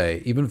have to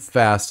say, even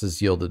fast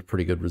has yielded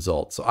pretty good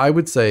results. So I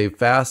would say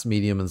fast,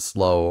 medium, and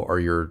slow are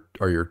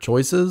your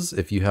choices.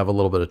 If you have a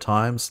little bit of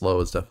time,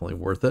 slow is definitely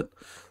worth it.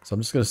 So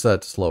I'm just going to set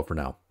it to slow for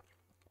now.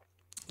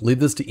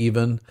 Leave this to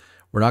even.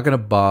 We're not going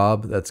to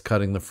bob. That's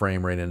cutting the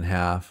frame rate in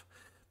half.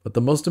 But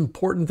the most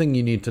important thing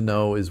you need to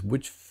know is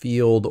which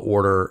field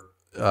order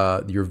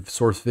your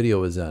source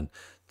video is in.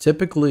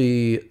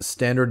 Typically,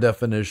 standard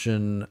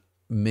definition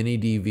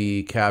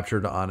miniDV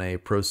captured on a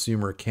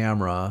prosumer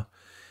camera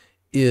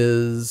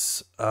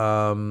is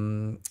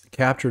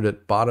captured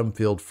at bottom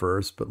field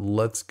first, but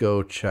let's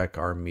go check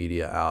our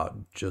media out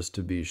just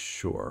to be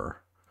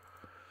sure.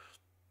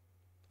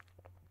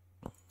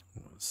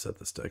 Set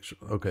this to extra.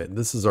 Okay,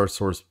 this is our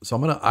source.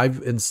 So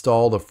I've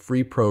installed a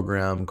free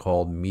program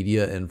called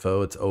Media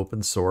Info. It's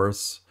open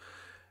source.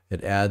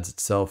 It adds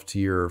itself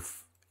to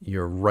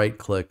your right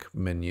click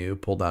menu,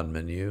 pull down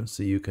menu.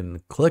 So you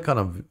can click on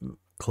a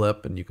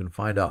clip and you can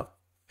find out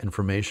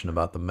information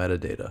about the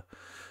metadata.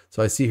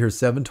 So I see here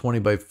 720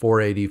 by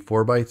 480,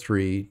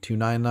 4x3,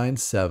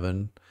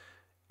 2997,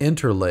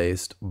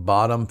 interlaced,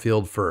 bottom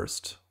field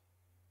first.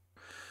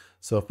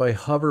 So if I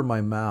hover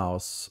my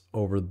mouse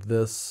over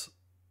this,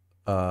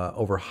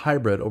 over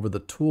hybrid, over the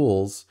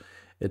tools,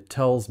 it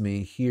tells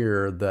me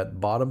here that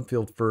bottom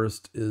field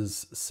first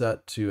is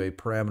set to a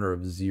parameter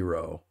of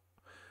 0,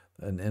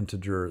 an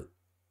integer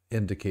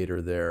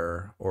indicator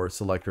there or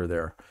selector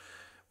there.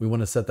 We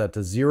want to set that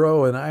to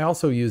 0, and I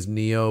also use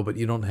Neo, but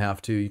you don't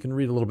have to. You can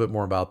read a little bit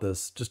more about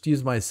this. Just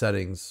use my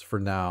settings for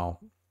now.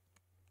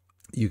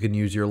 You can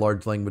use your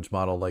large language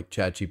model like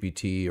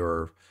ChatGPT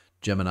or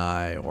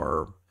Gemini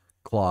or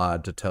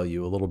Claude to tell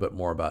you a little bit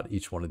more about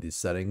each one of these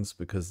settings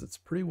because it's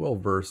pretty well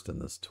versed in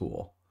this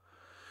tool.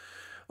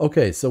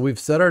 Okay, so we've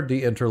set our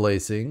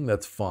deinterlacing.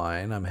 That's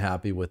fine. I'm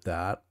happy with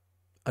that.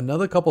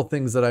 Another couple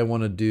things that I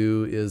want to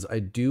do is I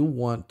do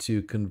want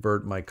to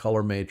convert my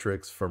color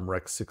matrix from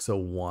Rec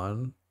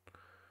 601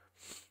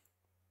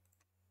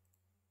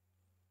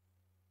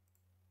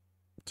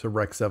 to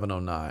Rec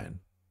 709.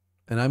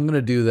 And I'm going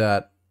to do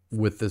that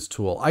with this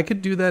tool. I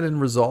could do that in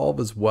Resolve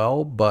as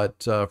well,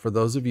 but for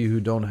those of you who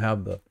don't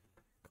have the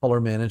color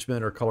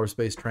management or color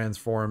space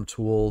transform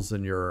tools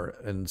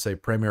in say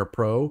Premiere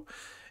Pro,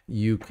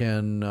 you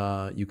can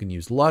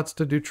use LUTs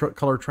to do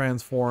color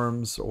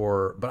transforms,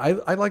 but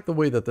I like the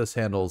way that this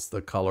handles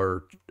the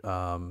color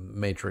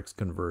matrix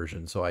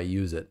conversion, so I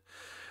use it.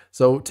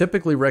 So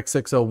typically Rec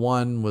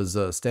 601 was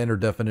a standard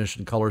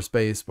definition color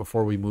space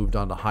before we moved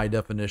on to high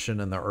definition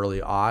in the early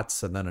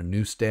aughts, and then a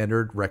new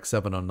standard, Rec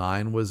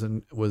 709,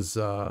 was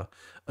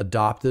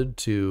adopted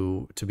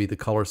to be the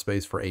color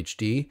space for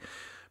HD.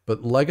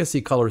 But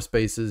legacy color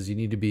spaces, you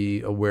need to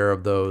be aware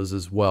of those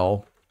as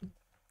well.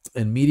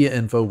 And Media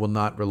Info will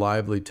not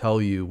reliably tell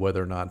you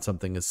whether or not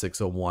something is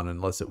 601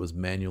 unless it was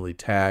manually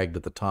tagged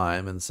at the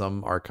time, and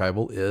some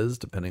archival is,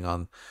 depending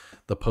on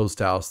the post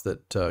house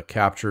that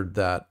captured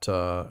that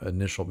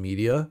initial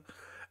media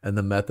and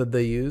the method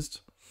they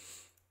used.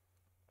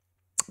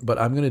 But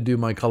I'm going to do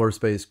my color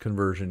space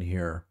conversion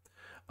here.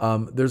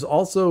 There's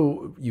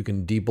also, you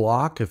can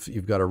deblock if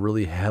you've got a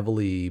really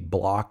heavily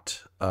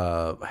blocked,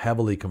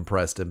 heavily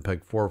compressed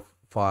MPEG-4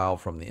 file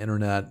from the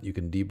internet. You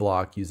can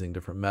deblock using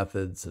different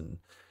methods and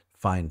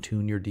fine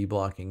tune your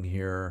deblocking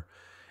here.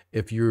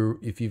 If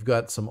you've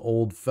got some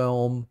old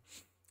film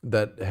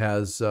that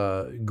has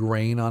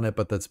grain on it,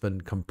 but that's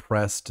been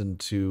compressed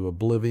into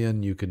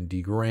oblivion, you can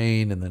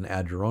degrain and then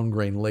add your own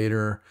grain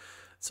later.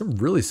 Some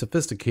really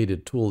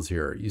sophisticated tools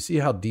here. You see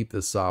how deep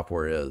this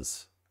software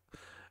is.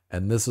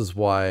 And this is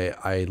why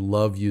I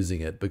love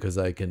using it, because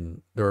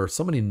there are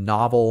so many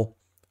novel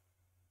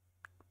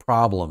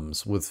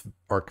problems with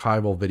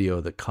archival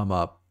video that come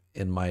up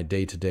in my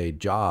day-to-day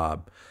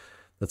job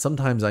that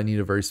sometimes I need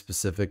a very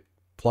specific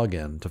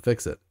plugin to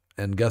fix it.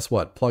 And guess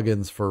what?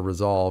 Plugins for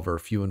Resolve are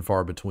few and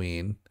far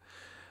between.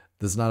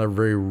 There's not a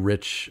very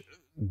rich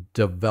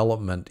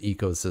development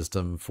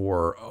ecosystem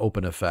for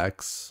open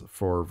effects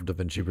for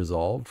DaVinci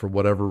Resolve for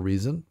whatever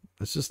reason.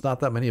 It's just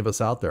not that many of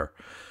us out there.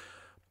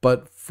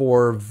 But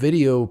for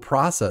video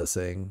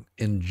processing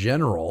in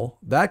general,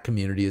 that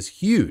community is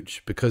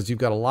huge because you've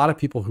got a lot of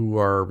people who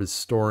are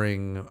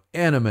restoring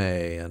anime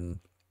and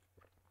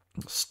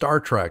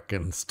Star Trek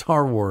and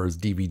Star Wars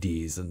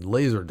DVDs and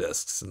laser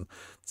discs. And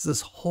it's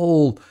this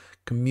whole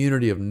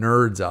community of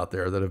nerds out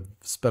there that have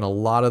spent a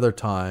lot of their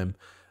time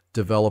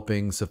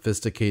developing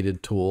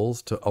sophisticated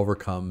tools to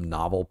overcome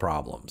novel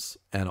problems.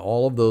 And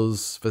all of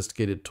those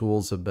sophisticated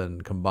tools have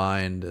been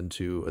combined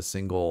into a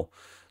single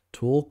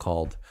tool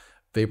called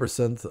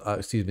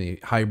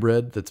Vapoursynth,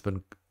 Hybrid. That's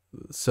been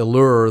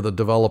Celur, the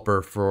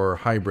developer for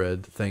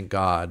Hybrid, thank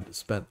God,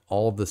 spent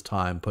all of this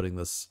time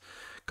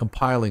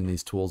compiling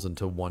these tools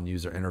into one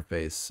user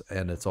interface,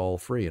 and it's all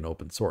free and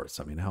open source.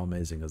 I mean, how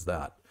amazing is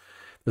that?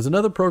 There's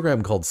another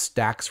program called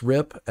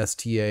StaxRip,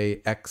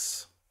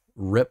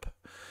 S-T-A-X-RIP,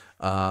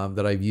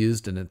 that I've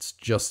used, and it's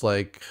just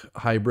like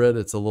Hybrid.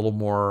 It's a little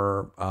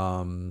more,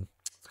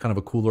 it's kind of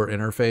a cooler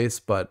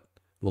interface, but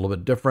a little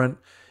bit different.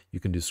 You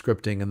can do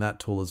scripting in that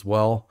tool as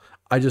well.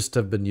 I just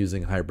have been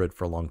using Hybrid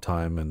for a long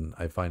time, and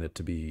I find it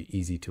to be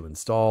easy to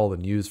install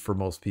and use for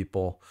most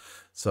people.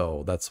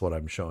 So that's what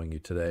I'm showing you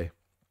today.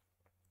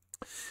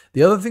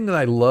 The other thing that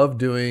I love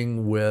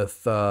doing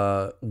with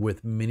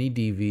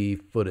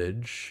miniDV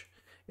footage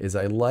is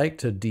I like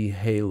to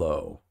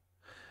dehalo.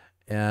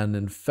 And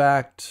in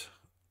fact,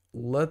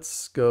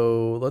 let's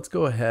go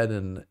ahead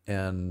and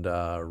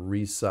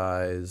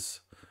resize.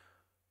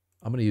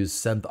 I'm going to use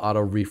Synth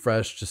Auto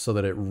Refresh just so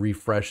that it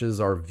refreshes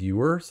our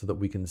viewer so that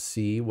we can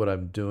see what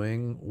I'm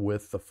doing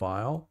with the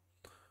file.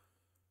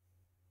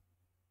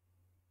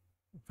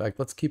 In fact,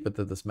 let's keep it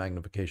to this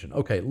magnification.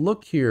 Okay,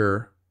 look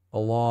here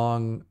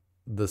along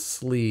the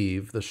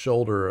sleeve, the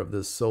shoulder of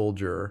this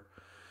soldier.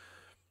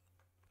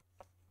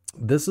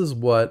 This is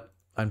what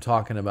I'm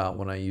talking about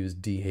when I use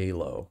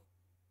dehalo.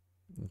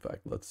 In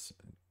fact, let's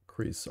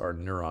increase our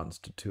neurons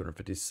to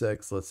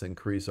 256. Let's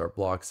increase our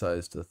block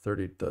size to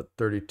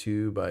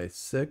 32 by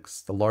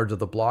 6. The larger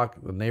the block,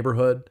 the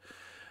neighborhood,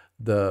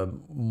 the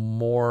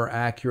more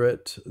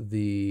accurate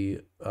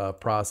the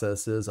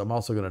process is. I'm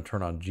also going to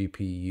turn on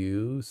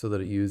GPU so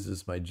that it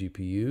uses my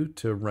GPU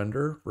to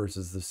render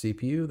versus the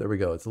CPU. There we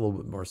go. It's a little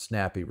bit more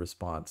snappy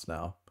response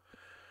now.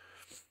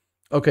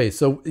 Okay,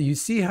 so you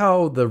see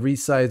how the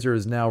resizer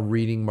is now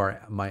reading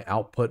my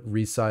output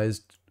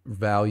resized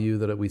value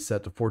that we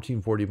set to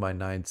 1440 by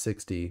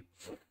 960.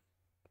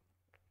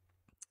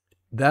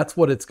 That's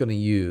what it's going to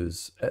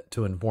use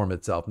to inform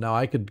itself. Now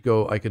I could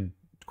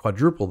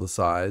quadruple the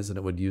size and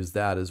it would use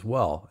that as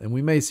well. And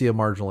we may see a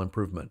marginal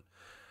improvement.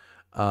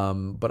 But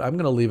I'm going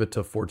to leave it to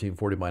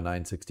 1440 by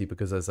 960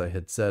 because, as I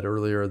had said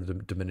earlier, the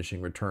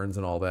diminishing returns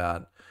and all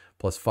that,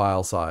 plus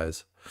file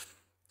size.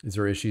 These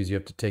are issues you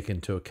have to take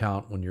into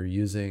account when you're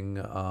using,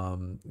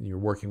 you're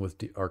working with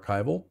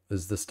archival,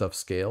 as this stuff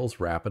scales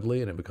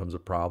rapidly and it becomes a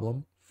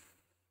problem.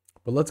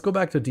 But let's go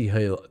back to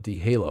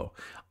dehalo.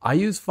 I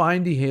use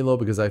Fine Dehalo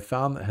because I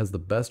found that has the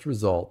best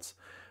results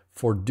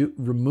for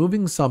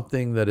removing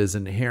something that is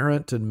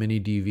inherent in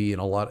miniDV and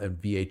a lot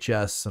of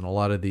VHS and a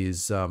lot of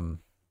these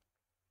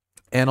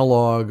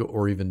analog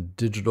or even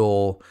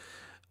digital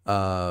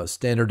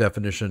standard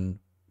definition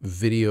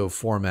video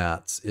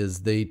formats.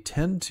 Is they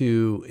tend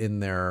to, in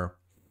their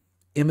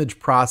image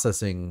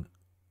processing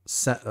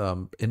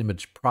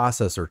image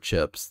processor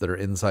chips that are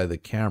inside the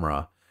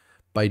camera,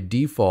 by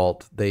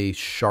default they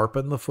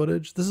sharpen the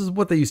footage. This is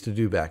what they used to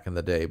do back in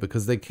the day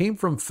because they came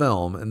from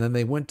film and then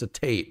they went to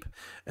tape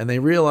and they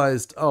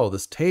realized, oh,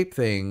 this tape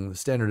thing,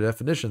 standard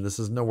definition, this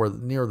is nowhere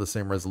near the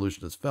same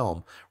resolution as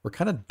film. We're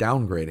kind of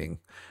downgrading.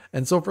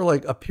 And so for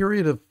like a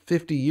period of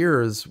 50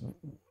 years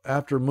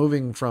after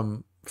moving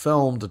from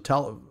film to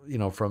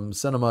from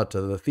cinema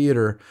to the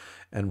theater,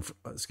 and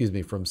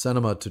from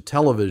cinema to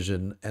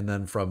television, and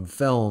then from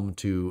film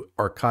to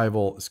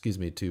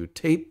to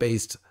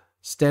tape-based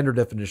standard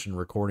definition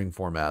recording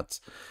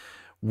formats,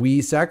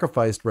 we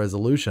sacrificed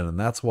resolution. And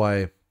that's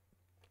why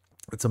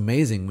it's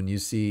amazing when you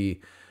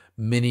see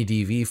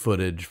miniDV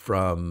footage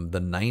from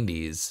the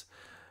 90s,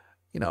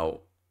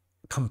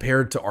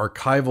 compared to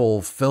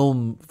archival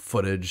film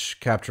footage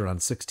captured on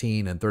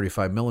 16 and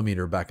 35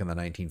 millimeter back in the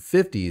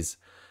 1950s.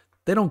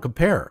 They don't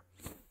compare.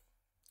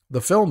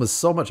 The film is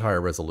so much higher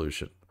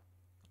resolution,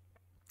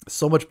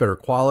 so much better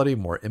quality,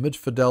 more image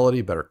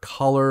fidelity, better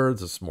color,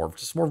 just more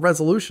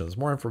resolution, there's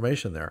more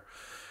information there.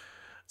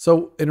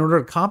 So in order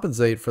to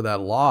compensate for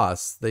that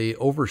loss, they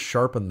over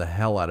sharpened the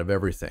hell out of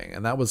everything.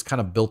 And that was kind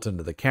of built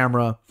into the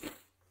camera.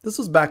 This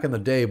was back in the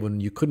day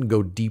when you couldn't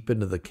go deep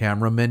into the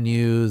camera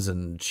menus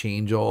and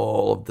change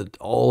all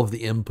of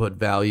the input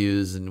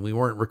values, and we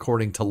weren't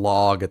recording to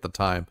log at the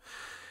time.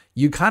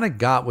 You kind of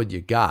got what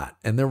you got.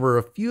 And there were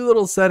a few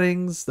little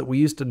settings that we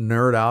used to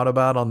nerd out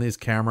about on these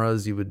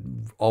cameras. You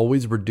would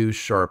always reduce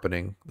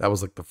sharpening. That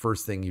was like the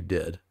first thing you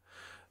did.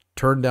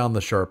 Turn down the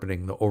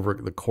sharpening,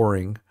 the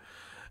coring,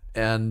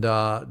 and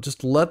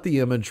just let the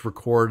image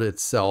record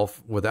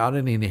itself without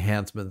any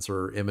enhancements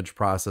or image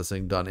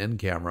processing done in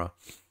camera.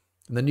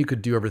 And then you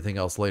could do everything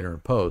else later in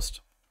post.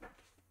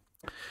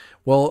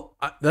 Well,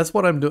 that's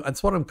what I'm doing.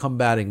 That's what I'm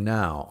combating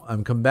now.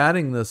 I'm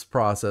combating this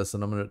process,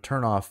 and I'm going to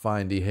turn off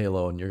Fine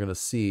Dehalo, and you're going to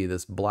see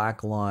this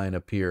black line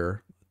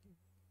appear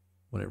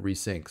when it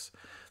resyncs.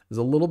 There's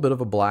a little bit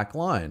of a black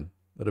line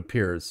that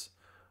appears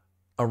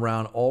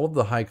around all of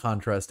the high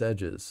contrast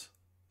edges.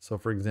 So,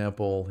 for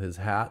example, his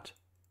hat,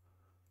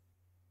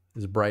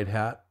 his bright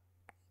hat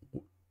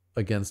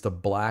against a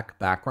black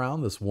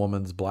background, this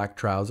woman's black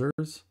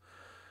trousers,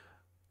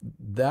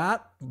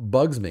 that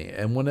bugs me.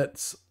 And when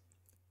it's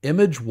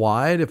image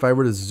wide, if I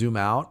were to zoom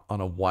out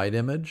on a wide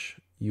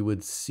image, you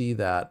would see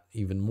that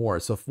even more.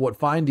 So what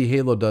Fine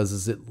Dehalo does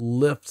is it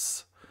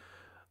lifts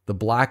the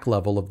black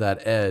level of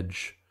that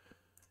edge,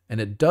 and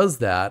it does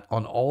that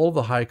on all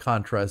the high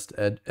contrast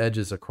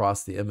edges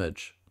across the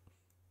image.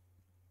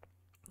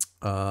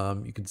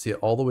 You can see it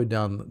all the way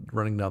down,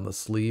 running down the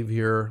sleeve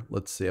here.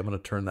 Let's see, I'm going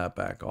to turn that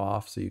back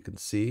off so you can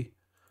see.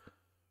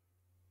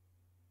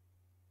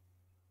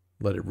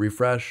 Let it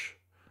refresh.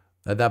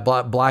 And that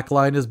black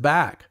line is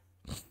back.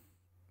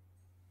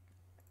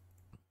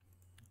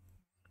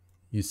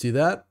 You see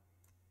that?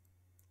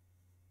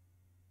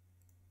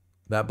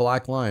 That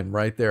black line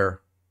right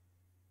there.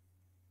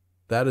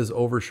 That is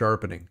over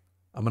sharpening.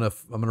 I'm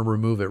gonna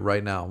remove it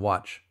right now.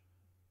 Watch.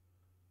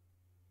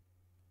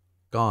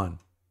 Gone.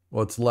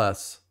 Well, it's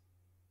less.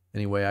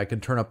 Anyway, I can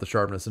turn up the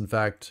sharpness. In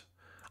fact,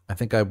 I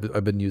think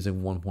I've been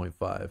using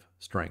 1.5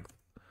 strength.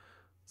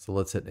 So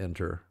let's hit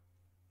enter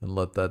and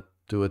let that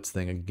do its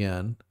thing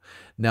again.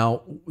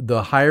 Now,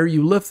 the higher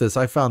you lift this,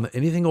 I found that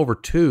anything over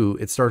 2,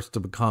 it starts to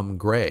become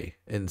gray.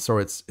 And so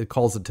it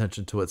calls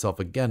attention to itself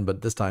again,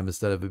 but this time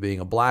instead of it being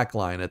a black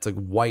line, it's a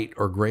white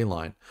or gray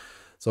line.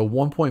 So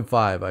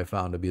 1.5 I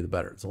found to be the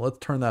better. So let's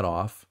turn that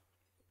off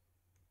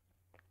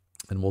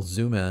and we'll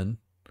zoom in.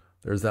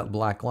 There's that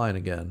black line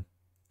again.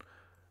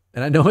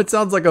 And I know it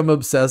sounds like I'm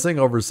obsessing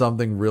over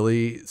something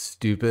really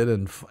stupid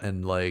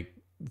and like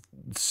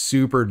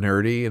super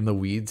nerdy in the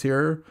weeds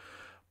here,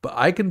 but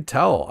I can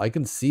tell, I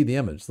can see the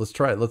image. Let's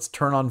try it. Let's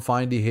turn on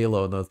Fine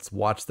Dehalo and let's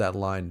watch that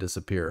line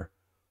disappear.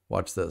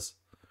 Watch this.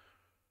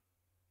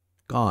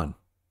 Gone.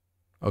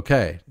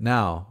 Okay,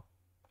 now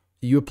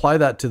you apply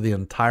that to the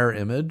entire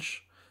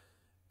image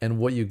and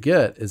what you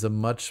get is a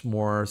much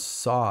more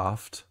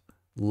soft,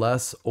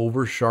 less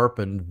over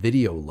sharpened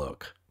video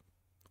look.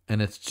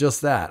 And it's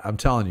just that. I'm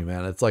telling you,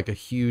 man, it's like a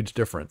huge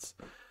difference.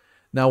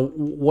 Now,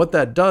 what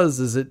that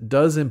does is it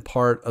does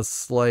impart a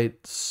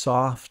slight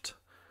soft,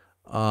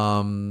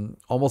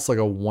 almost like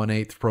a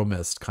 1/8 Pro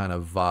Mist kind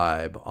of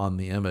vibe on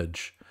the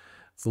image.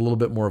 It's a little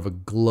bit more of a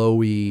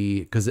glowy,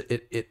 because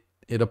it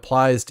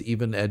applies to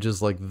even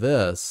edges like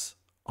this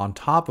on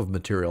top of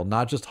material,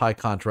 not just high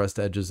contrast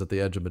edges at the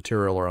edge of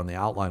material or on the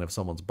outline of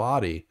someone's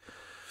body,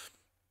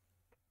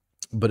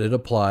 but it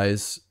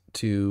applies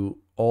to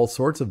all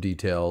sorts of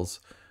details.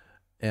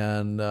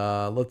 And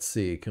let's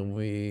see, can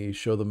we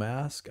show the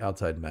mask?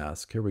 Outside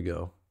mask, here we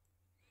go.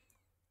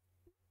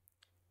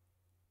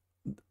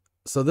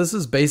 So this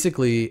is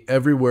basically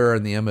everywhere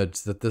in the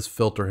image that this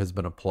filter has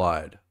been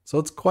applied. So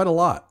it's quite a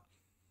lot.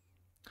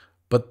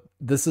 But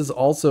this is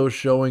also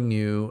showing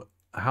you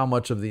how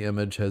much of the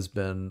image has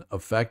been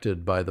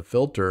affected by the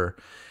filter.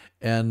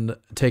 And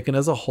taken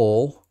as a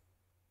whole,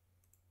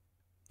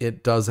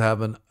 it does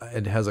have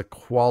it has a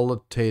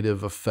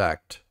qualitative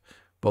effect,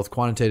 both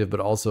quantitative but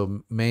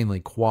also mainly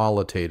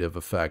qualitative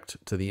effect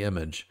to the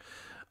image.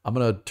 I'm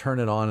going to turn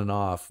it on and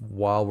off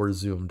while we're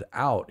zoomed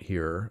out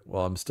here.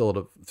 Well, I'm still at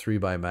a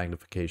 3x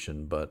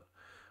magnification, but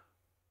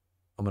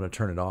I'm going to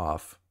turn it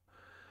off.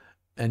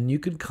 And you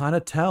can kind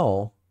of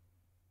tell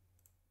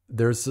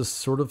there's this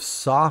sort of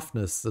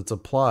softness that's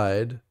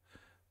applied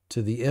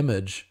to the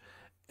image.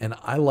 And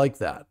I like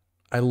that.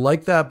 I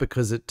like that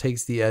because it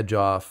takes the edge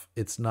off.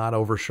 It's not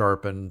over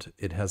sharpened.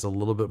 It has a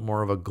little bit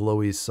more of a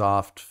glowy,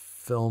 soft,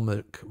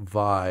 filmic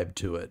vibe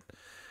to it.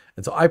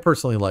 And so I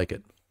personally like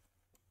it.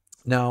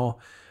 Now,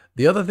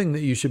 the other thing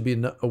that you should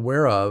be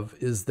aware of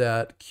is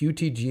that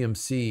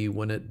QTGMC,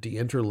 when it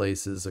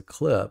deinterlaces a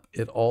clip,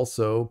 it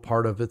also,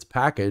 part of its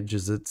package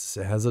is it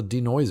has a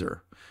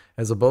denoiser,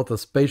 has both a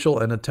spatial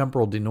and a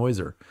temporal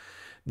denoiser.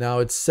 Now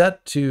it's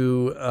set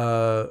to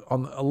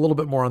on a little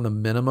bit more on the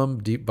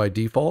minimum by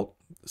default,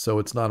 so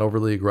it's not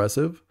overly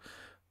aggressive.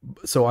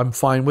 So I'm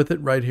fine with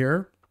it right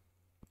here.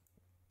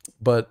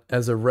 But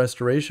as a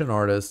restoration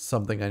artist,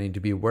 something I need to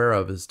be aware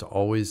of is to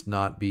always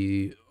not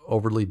be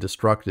overly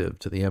destructive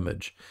to the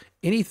image.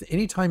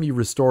 Anytime you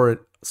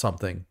restore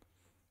something,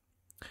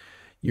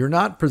 you're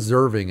not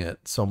preserving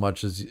it so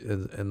much as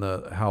in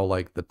how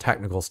like the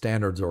technical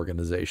standards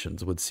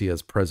organizations would see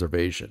as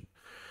preservation.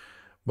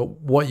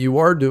 But what you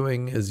are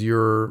doing is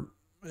you're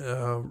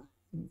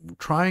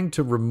trying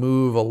to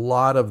remove a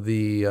lot of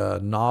the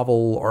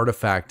novel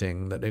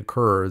artifacting that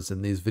occurs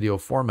in these video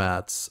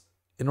formats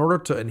in order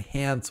to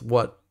enhance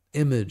what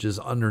image is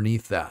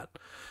underneath that.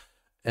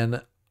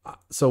 And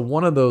so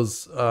one of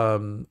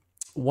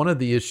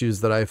the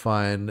issues that I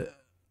find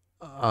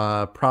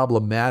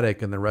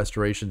problematic in the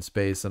restoration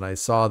space, and I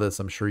saw this,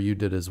 I'm sure you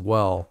did as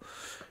well,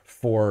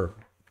 for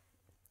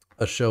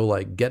a show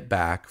like Get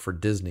Back for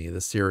Disney,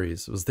 the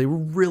series, was they were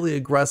really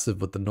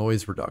aggressive with the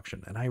noise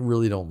reduction. And I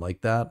really don't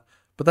like that,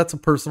 but that's a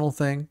personal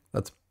thing.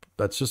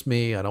 That's just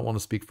me. I don't want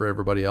to speak for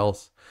everybody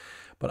else.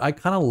 But I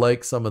kind of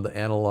like some of the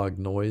analog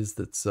noise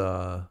that's,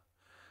 well,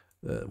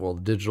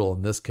 digital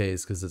in this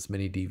case because it's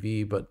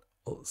miniDV, but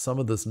some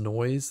of this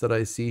noise that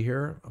I see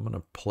here, I'm going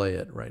to play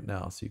it right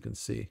now so you can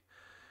see.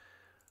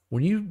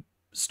 When you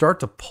start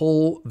to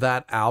pull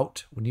that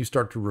out, when you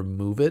start to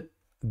remove it,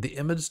 the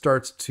image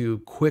starts to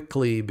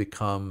quickly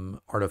become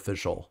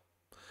artificial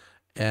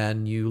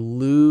and you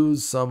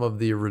lose some of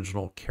the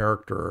original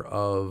character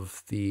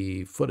of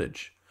the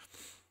footage.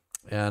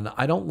 And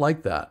I don't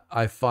like that.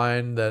 I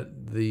find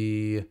that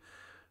the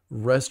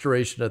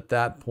restoration at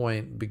that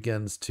point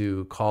begins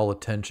to call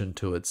attention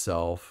to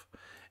itself.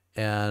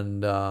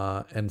 And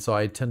so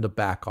I tend to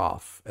back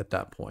off at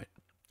that point.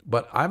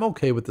 But I'm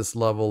okay with this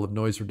level of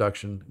noise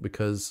reduction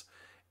because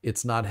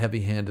it's not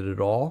heavy-handed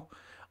at all.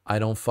 I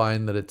don't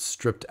find that it's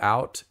stripped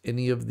out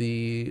any of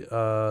the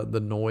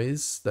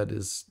noise that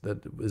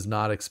is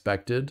not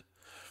expected.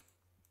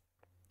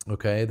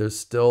 Okay, there's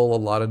still a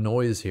lot of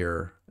noise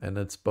here, and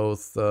it's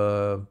both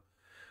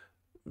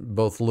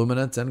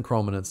luminance and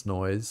chrominance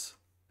noise,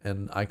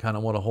 and I kind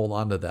of want to hold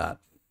on to that.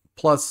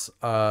 Plus,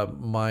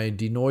 my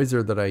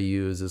denoiser that I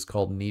use is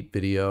called Neat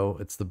Video.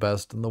 It's the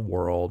best in the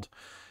world,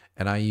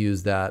 and I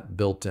use that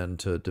built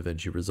into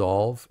DaVinci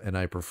Resolve, and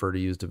I prefer to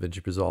use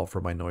DaVinci Resolve for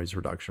my noise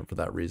reduction for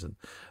that reason.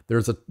 There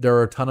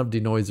are a ton of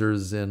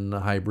denoisers in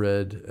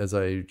hybrid, as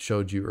I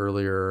showed you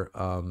earlier.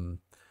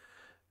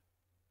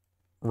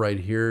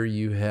 Right here,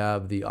 you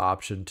have the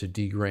option to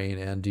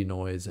degrain and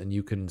denoise, and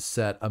you can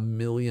set a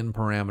million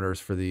parameters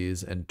for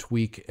these and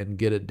tweak and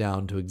get it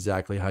down to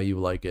exactly how you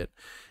like it.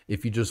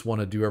 If you just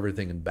want to do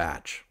everything in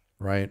batch,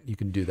 right? You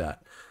can do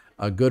that.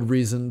 A good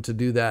reason to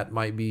do that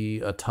might be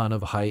a ton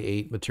of high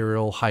 8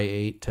 material. High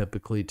 8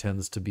 typically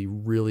tends to be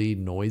really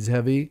noise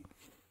heavy.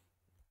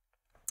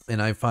 And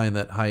I find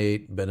that high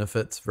 8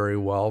 benefits very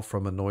well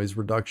from a noise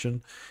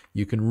reduction.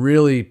 You can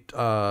really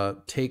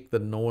take the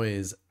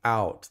noise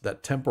out,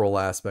 that temporal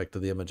aspect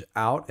of the image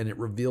out, and it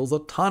reveals a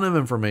ton of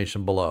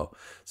information below.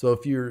 So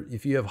if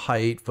you have high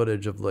 8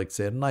 footage of, like,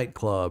 say, a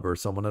nightclub or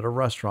someone at a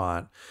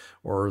restaurant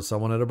or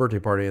someone at a birthday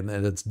party, and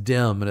it's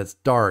dim and it's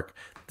dark,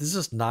 there's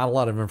just not a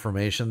lot of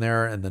information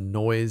there. And the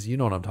noise, you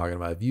know what I'm talking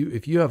about.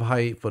 If you have high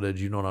 8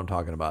 footage, you know what I'm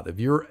talking about. If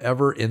you're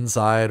ever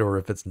inside or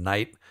if it's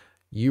night,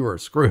 you are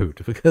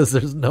screwed because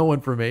there's no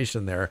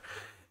information there.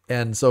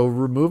 And so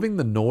removing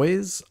the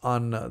noise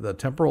on the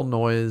temporal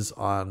noise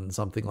on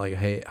something like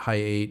high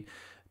 8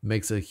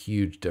 makes a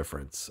huge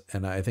difference.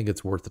 And I think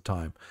it's worth the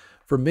time.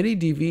 For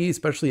miniDV,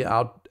 especially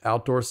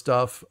outdoor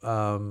stuff,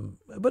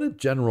 but in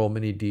general,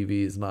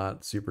 miniDV is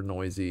not super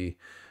noisy.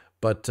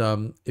 But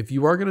if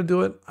you are going to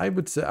do it, I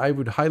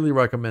would highly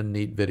recommend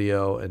Neat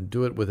Video and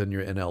do it within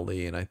your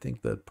NLE. And I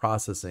think that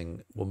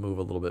processing will move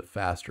a little bit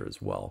faster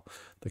as well.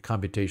 The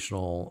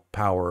computational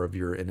power of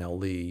your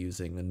NLE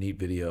using a Neat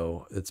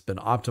Video, it's been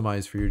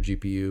optimized for your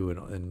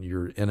GPU and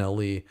your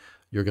NLE.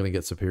 You're going to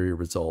get superior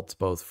results,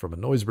 both from a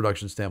noise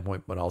reduction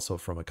standpoint, but also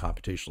from a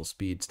computational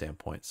speed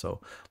standpoint.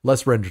 So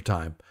less render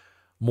time,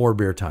 more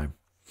beer time.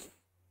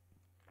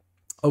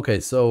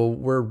 Okay, so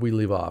where'd we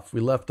leave off? We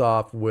left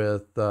off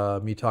with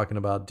me talking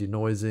about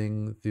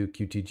denoising through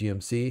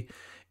QTGMC.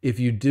 If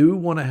you do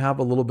want to have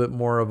a little bit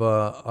more of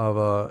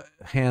a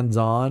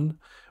hands-on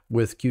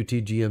with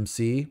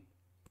QTGMC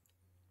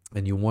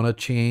and you want to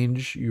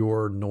change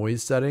your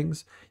noise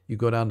settings, you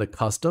go down to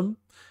custom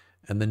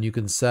and then you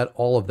can set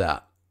all of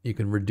that. You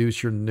can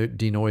reduce your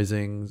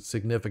denoising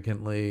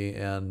significantly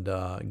and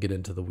get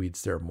into the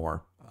weeds there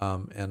more.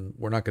 And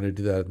we're not going to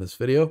do that in this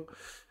video.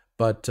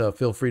 But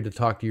feel free to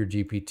talk to your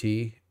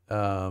GPT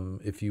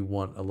if you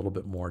want a little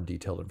bit more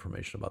detailed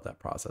information about that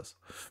process.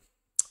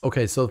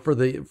 Okay, so for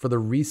the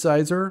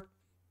resizer,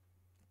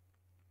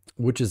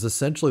 which is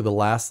essentially the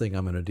last thing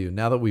I'm going to do,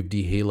 now that we've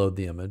dehaloed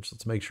the image,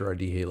 let's make sure our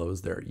dehalo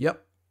is there.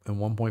 Yep, and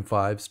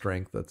 1.5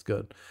 strength, that's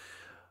good.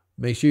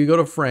 Make sure you go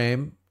to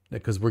frame,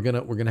 because we're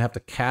gonna have to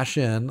cache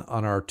in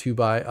on our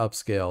 2x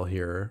upscale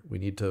here. We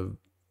need to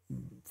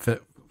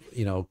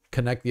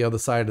connect the other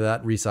side of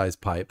that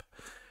resize pipe.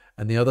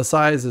 And the other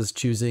size is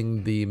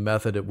choosing the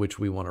method at which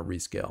we want to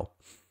rescale.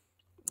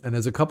 And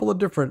there's a couple of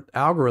different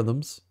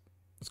algorithms,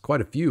 there's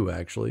quite a few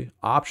actually,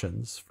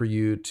 options for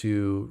you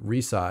to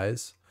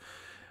resize.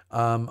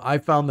 I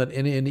found that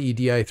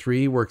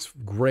NNEDI3 works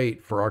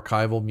great for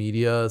archival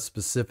media,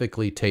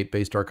 specifically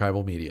tape-based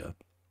archival media.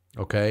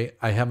 Okay,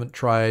 I haven't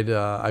tried,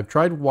 I've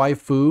tried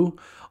Waifu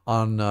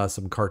on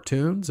some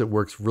cartoons. It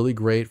works really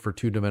great for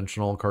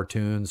two-dimensional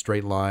cartoons,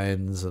 straight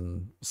lines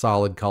and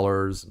solid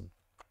colors and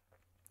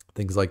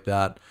things like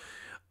that.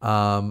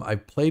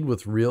 I've played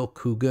with Real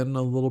Coogan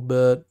a little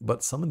bit,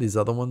 but some of these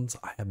other ones,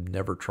 I have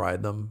never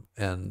tried them.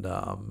 And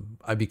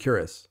I'd be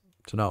curious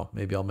to know.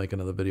 Maybe I'll make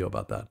another video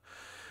about that.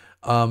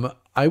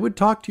 I would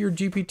talk to your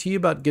GPT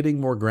about getting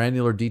more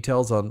granular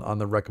details on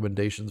the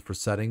recommendations for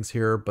settings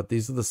here, but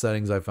these are the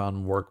settings I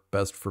found work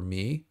best for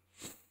me.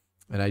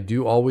 And I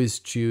do always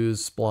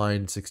choose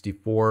Spline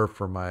 64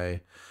 for my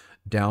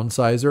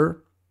downsizer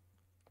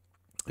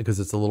because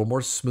it's a little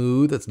more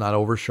smooth. It's not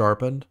over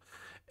sharpened.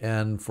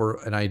 And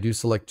I do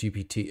select my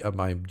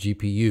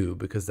GPU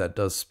because that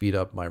does speed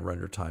up my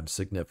render time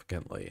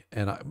significantly.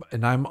 And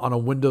I'm on a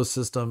Windows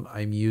system.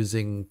 I'm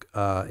using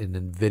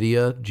an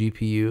NVIDIA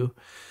GPU,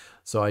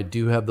 so I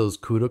do have those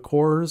CUDA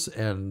cores.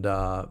 And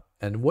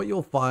what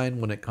you'll find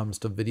when it comes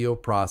to video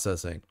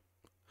processing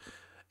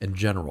in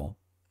general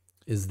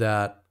is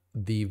that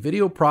the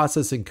video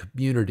processing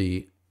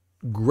community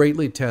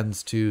greatly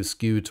tends to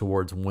skew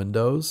towards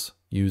Windows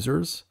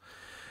users,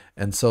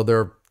 and so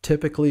they're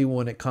typically,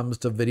 when it comes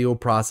to video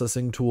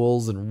processing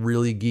tools and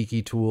really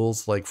geeky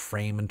tools like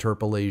frame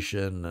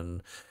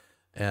interpolation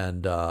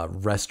and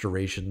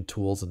restoration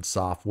tools and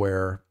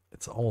software,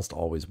 it's almost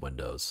always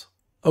Windows.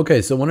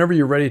 Okay, so whenever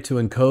you're ready to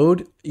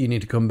encode, you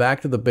need to come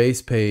back to the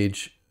base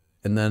page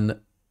and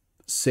then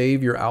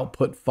save your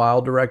output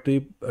file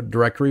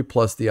directory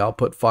plus the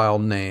output file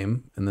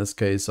name. In this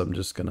case, I'm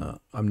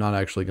not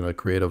actually gonna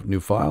create a new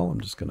file.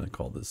 I'm just gonna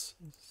call this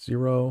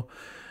 0.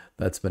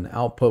 That's been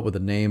output with a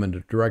name and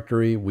a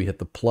directory. We hit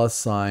the plus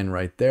sign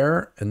right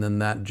there, and then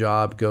that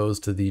job goes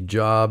to the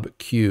job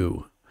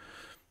queue.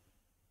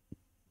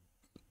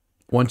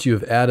 Once you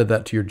have added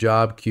that to your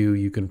job queue,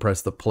 you can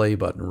press the play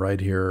button right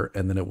here,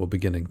 and then it will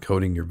begin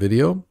encoding your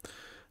video,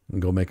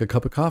 and go make a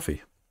cup of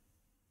coffee.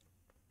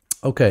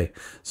 Okay,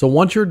 so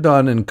once you're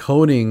done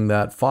encoding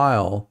that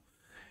file,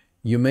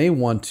 you may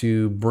want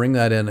to bring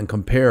that in and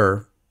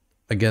compare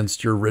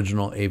against your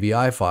original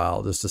AVI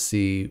file just to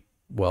see,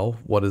 well,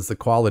 what is the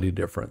quality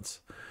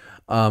difference?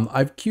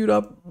 I've queued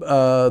up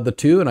the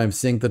two, and I've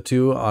synced the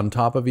two on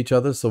top of each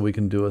other so we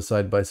can do a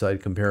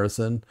side-by-side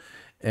comparison.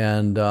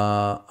 And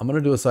I'm going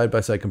to do a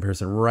side-by-side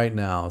comparison right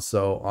now.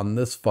 So on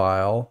this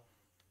file,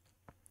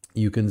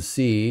 you can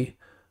see,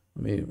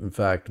 let me, in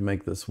fact,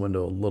 make this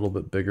window a little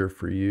bit bigger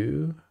for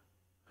you.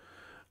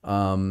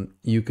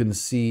 You can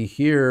see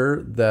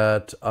here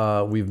that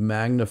we've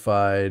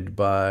magnified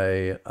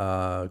by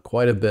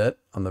quite a bit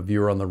on the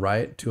viewer on the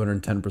right,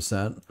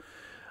 210%.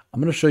 I'm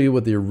going to show you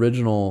what the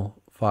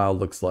original file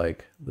looks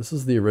like. This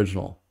is the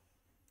original.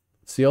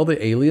 See all the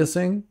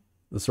aliasing?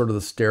 The sort of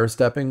the stair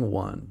stepping,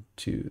 1,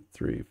 2,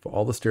 3, 4,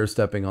 all the stair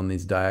stepping on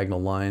these diagonal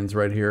lines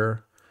right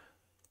here,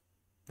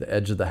 the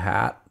edge of the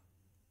hat.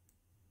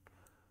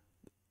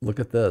 Look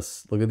at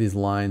this. Look at these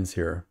lines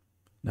here.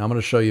 Now I'm going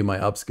to show you my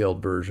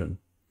upscaled version.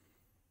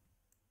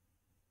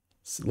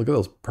 So look at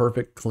those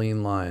perfect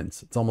clean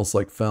lines. It's almost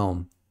like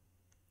film.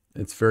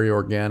 It's very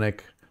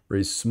organic,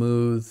 very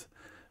smooth,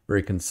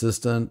 very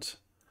consistent.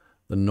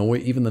 The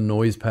noise, even the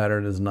noise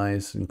pattern is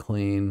nice and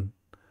clean.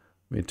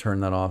 Let me turn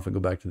that off and go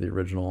back to the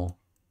original.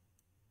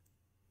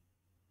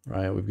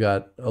 Right, we've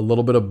got a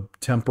little bit of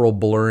temporal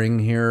blurring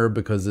here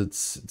because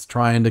it's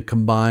trying to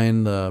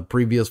combine the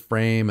previous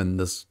frame and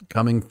this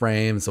coming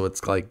frame, so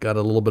it's like got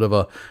a little bit of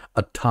a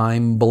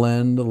time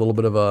blend, a little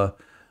bit of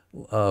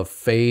a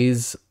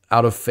phase,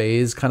 out of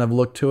phase kind of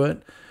look to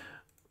it.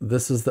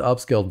 This is the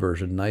upscaled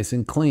version, nice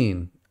and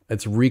clean.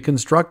 It's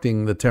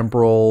reconstructing the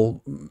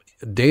temporal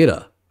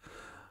data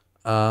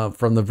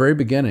from the very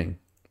beginning.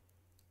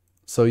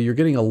 So you're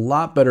getting a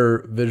lot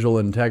better visual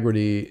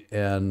integrity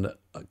and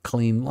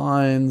clean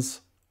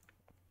lines.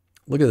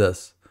 Look at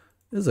this.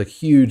 This is a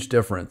huge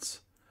difference.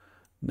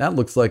 That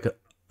looks like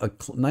a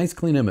nice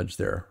clean image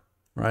there,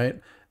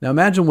 right? Now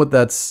imagine what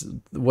this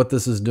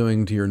is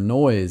doing to your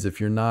noise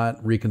if you're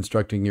not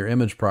reconstructing your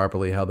image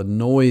properly, how the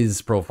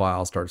noise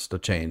profile starts to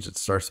change. It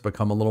starts to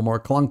become a little more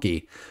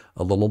clunky,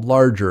 a little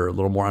larger, a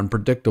little more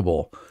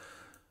unpredictable.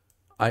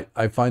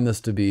 I find this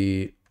to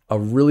be a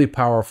really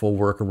powerful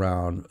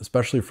workaround,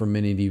 especially for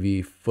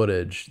miniDV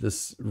footage.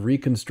 This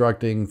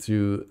reconstructing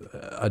through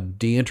a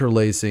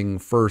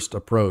deinterlacing first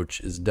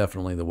approach is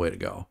definitely the way to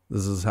go.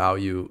 This is how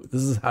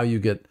you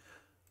get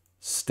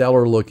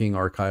stellar looking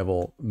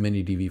archival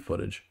miniDV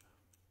footage.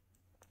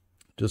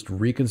 Just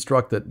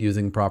reconstruct it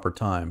using proper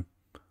time.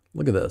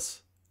 Look at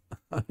this.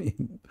 I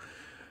mean,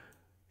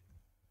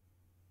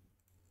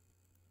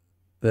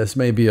 this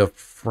may be a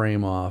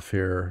frame off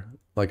here.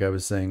 Like I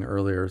was saying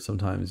earlier,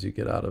 sometimes you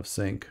get out of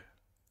sync.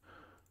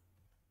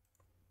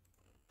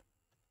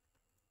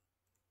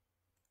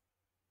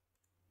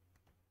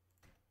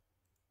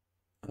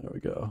 There we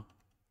go.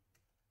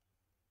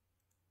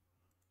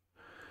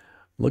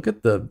 Look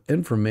at the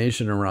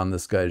information around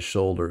this guy's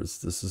shoulders.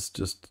 This is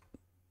just,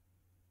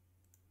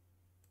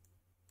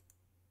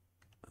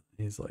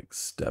 he's like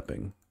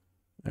stepping.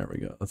 There we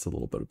go. That's a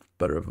little bit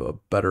better of a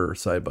better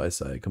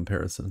side-by-side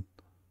comparison.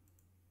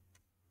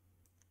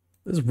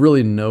 There's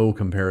really no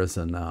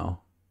comparison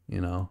now, you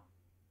know?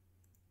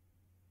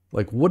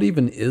 Like, what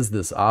even is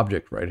this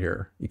object right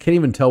here? You can't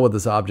even tell what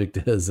this object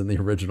is in the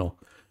original.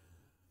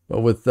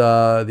 But with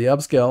the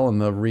upscale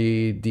and the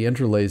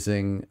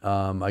deinterlacing,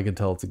 I can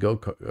tell it's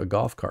a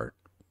golf cart.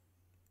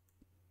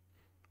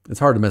 It's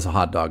hard to miss a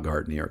hot dog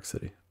cart in New York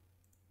City.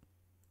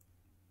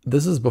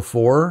 This is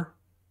before,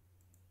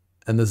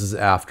 and this is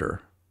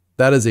after.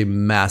 That is a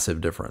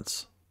massive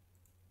difference.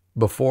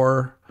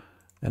 Before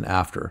and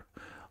after.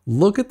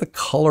 Look at the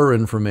color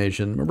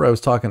information. Remember I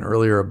was talking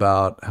earlier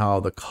about how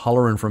the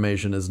color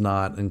information is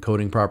not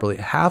encoding properly.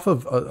 Half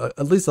of,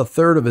 at least a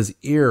third of his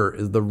ear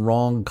is the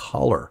wrong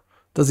color.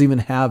 Doesn't even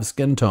have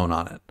skin tone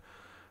on it.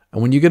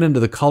 And when you get into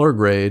the color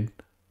grade,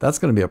 that's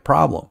going to be a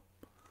problem.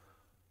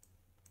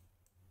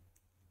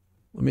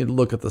 Let me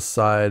look at the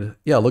side.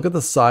 Yeah, look at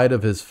the side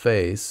of his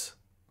face.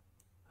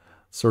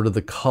 Sort of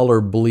the color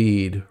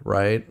bleed,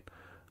 right?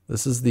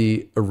 This is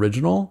the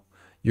original.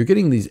 You're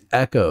getting these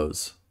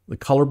echoes. The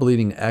color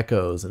bleeding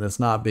echoes, and it's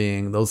not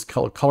being, those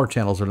color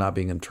channels are not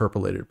being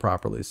interpolated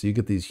properly. So you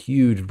get these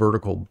huge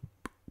vertical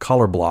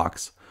color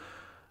blocks.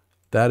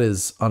 That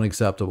is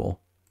unacceptable.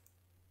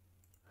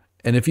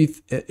 And if you,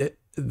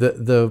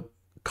 the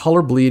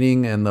color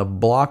bleeding and the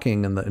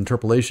blocking and the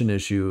interpolation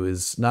issue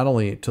is not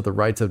only to the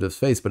right side of his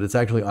face, but it's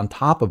actually on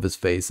top of his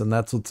face. And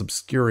that's what's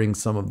obscuring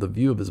some of the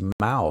view of his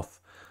mouth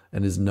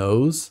and his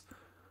nose.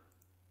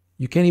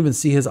 You can't even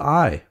see his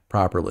eye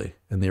properly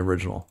in the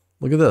original.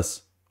 Look at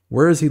this.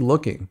 Where is he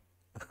looking?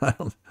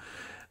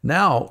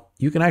 Now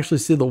you can actually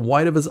see the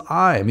white of his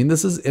eye. I mean,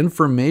 this is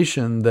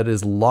information that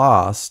is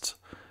lost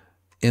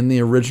in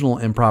the original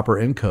improper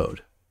encode.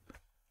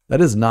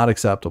 That is not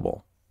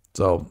acceptable.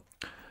 So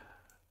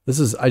this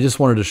is, I just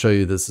wanted to show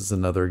you, this is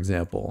another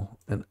example.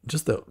 And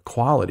just the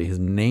quality, his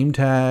name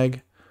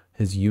tag,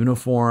 his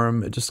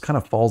uniform, it just kind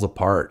of falls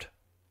apart.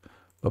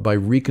 But by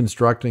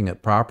reconstructing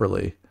it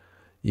properly,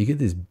 you get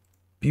these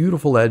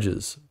beautiful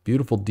edges,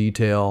 beautiful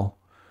detail.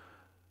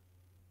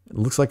 It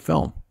looks like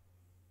film.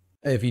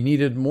 If you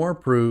needed more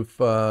proof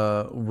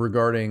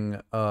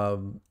regarding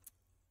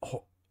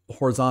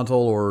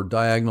horizontal or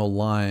diagonal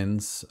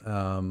lines,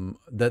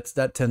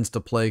 that tends to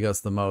plague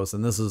us the most.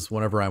 And this is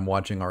whenever I'm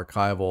watching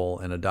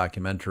archival in a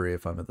documentary,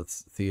 if I'm at the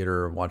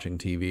theater watching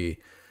TV,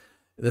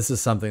 this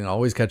is something that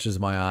always catches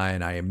my eye,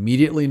 and I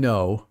immediately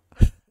know,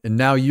 and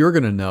now you're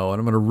going to know, and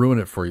I'm going to ruin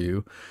it for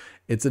you.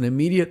 It's an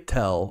immediate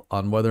tell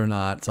on whether or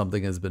not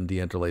something has been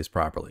deinterlaced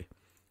properly.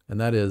 And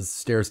that is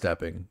stair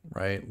stepping,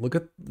 right? Look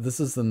at, this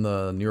is in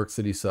the New York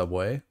City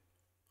subway,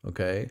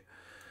 okay?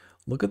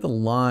 Look at the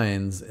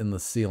lines in the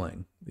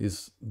ceiling.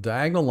 These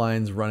diagonal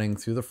lines running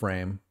through the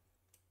frame.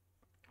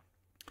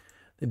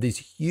 These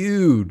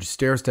huge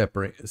stair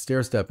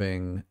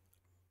stepping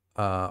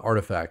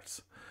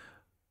artifacts,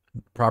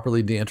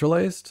 properly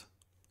deinterlaced.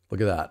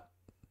 Look at that.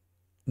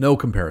 No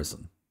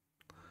comparison.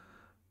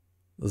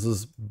 This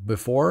is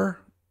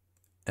before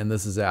and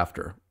this is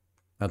after.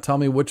 Now tell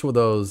me which of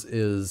those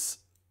is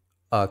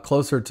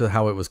closer to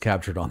how it was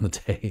captured on the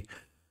day.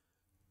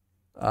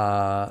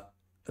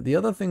 The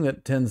other thing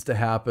that tends to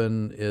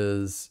happen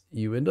is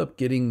you end up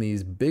getting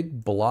these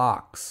big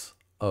blocks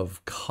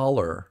of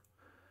color.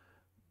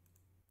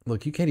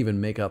 Look, you can't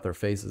even make out their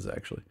faces,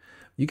 actually.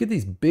 You get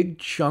these big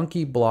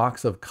chunky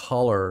blocks of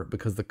color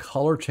because the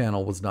color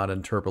channel was not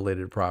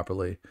interpolated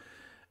properly.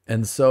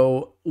 And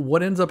so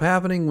what ends up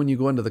happening when you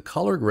go into the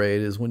color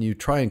grade is when you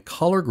try and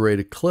color grade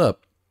a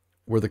clip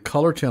where the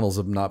color channels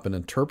have not been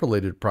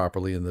interpolated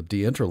properly in the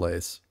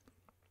deinterlace,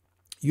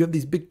 you have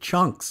these big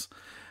chunks.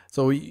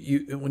 So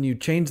when you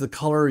change the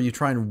color, you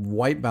try and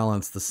white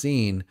balance the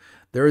scene,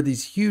 there are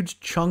these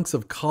huge chunks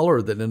of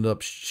color that end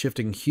up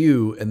shifting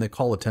hue and they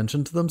call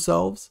attention to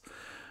themselves.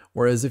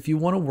 Whereas if you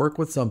want to work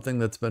with something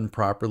that's been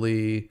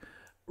properly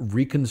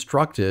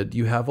reconstructed,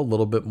 you have a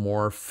little bit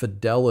more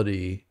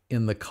fidelity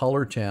in the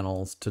color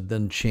channels to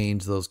then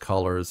change those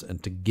colors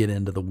and to get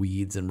into the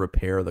weeds and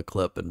repair the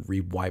clip and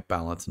re-white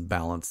balance and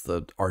balance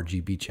the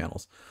RGB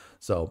channels.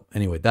 So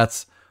anyway,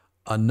 that's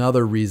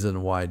another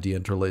reason why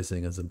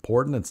deinterlacing is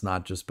important. It's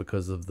not just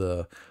because of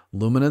the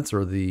luminance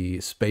or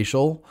the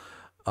spatial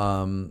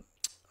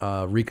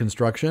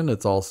reconstruction.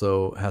 It's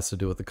also has to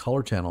do with the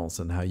color channels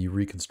and how you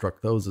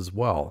reconstruct those as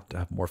well to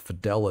have more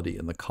fidelity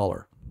in the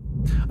color.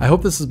 I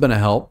hope this has been a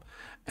help,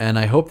 and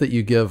I hope that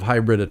you give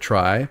hybrid a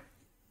try.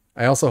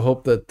 I also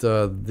hope that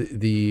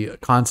the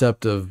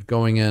concept of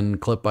going in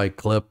clip by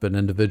clip and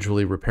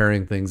individually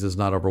repairing things is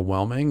not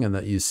overwhelming, and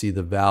that you see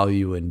the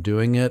value in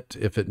doing it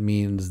if it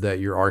means that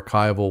your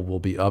archival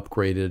will be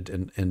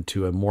upgraded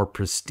into a more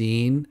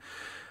pristine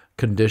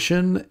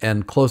condition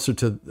and closer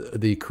to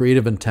the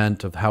creative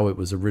intent of how it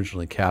was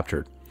originally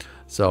captured.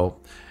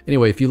 So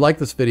anyway, if you like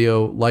this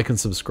video, like and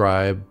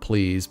subscribe,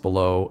 please,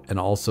 below. And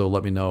also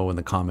let me know in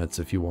the comments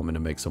if you want me to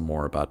make some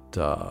more about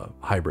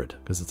hybrid,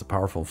 because it's a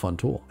powerful, fun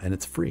tool and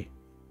it's free.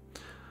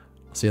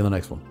 I'll see you in the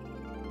next one.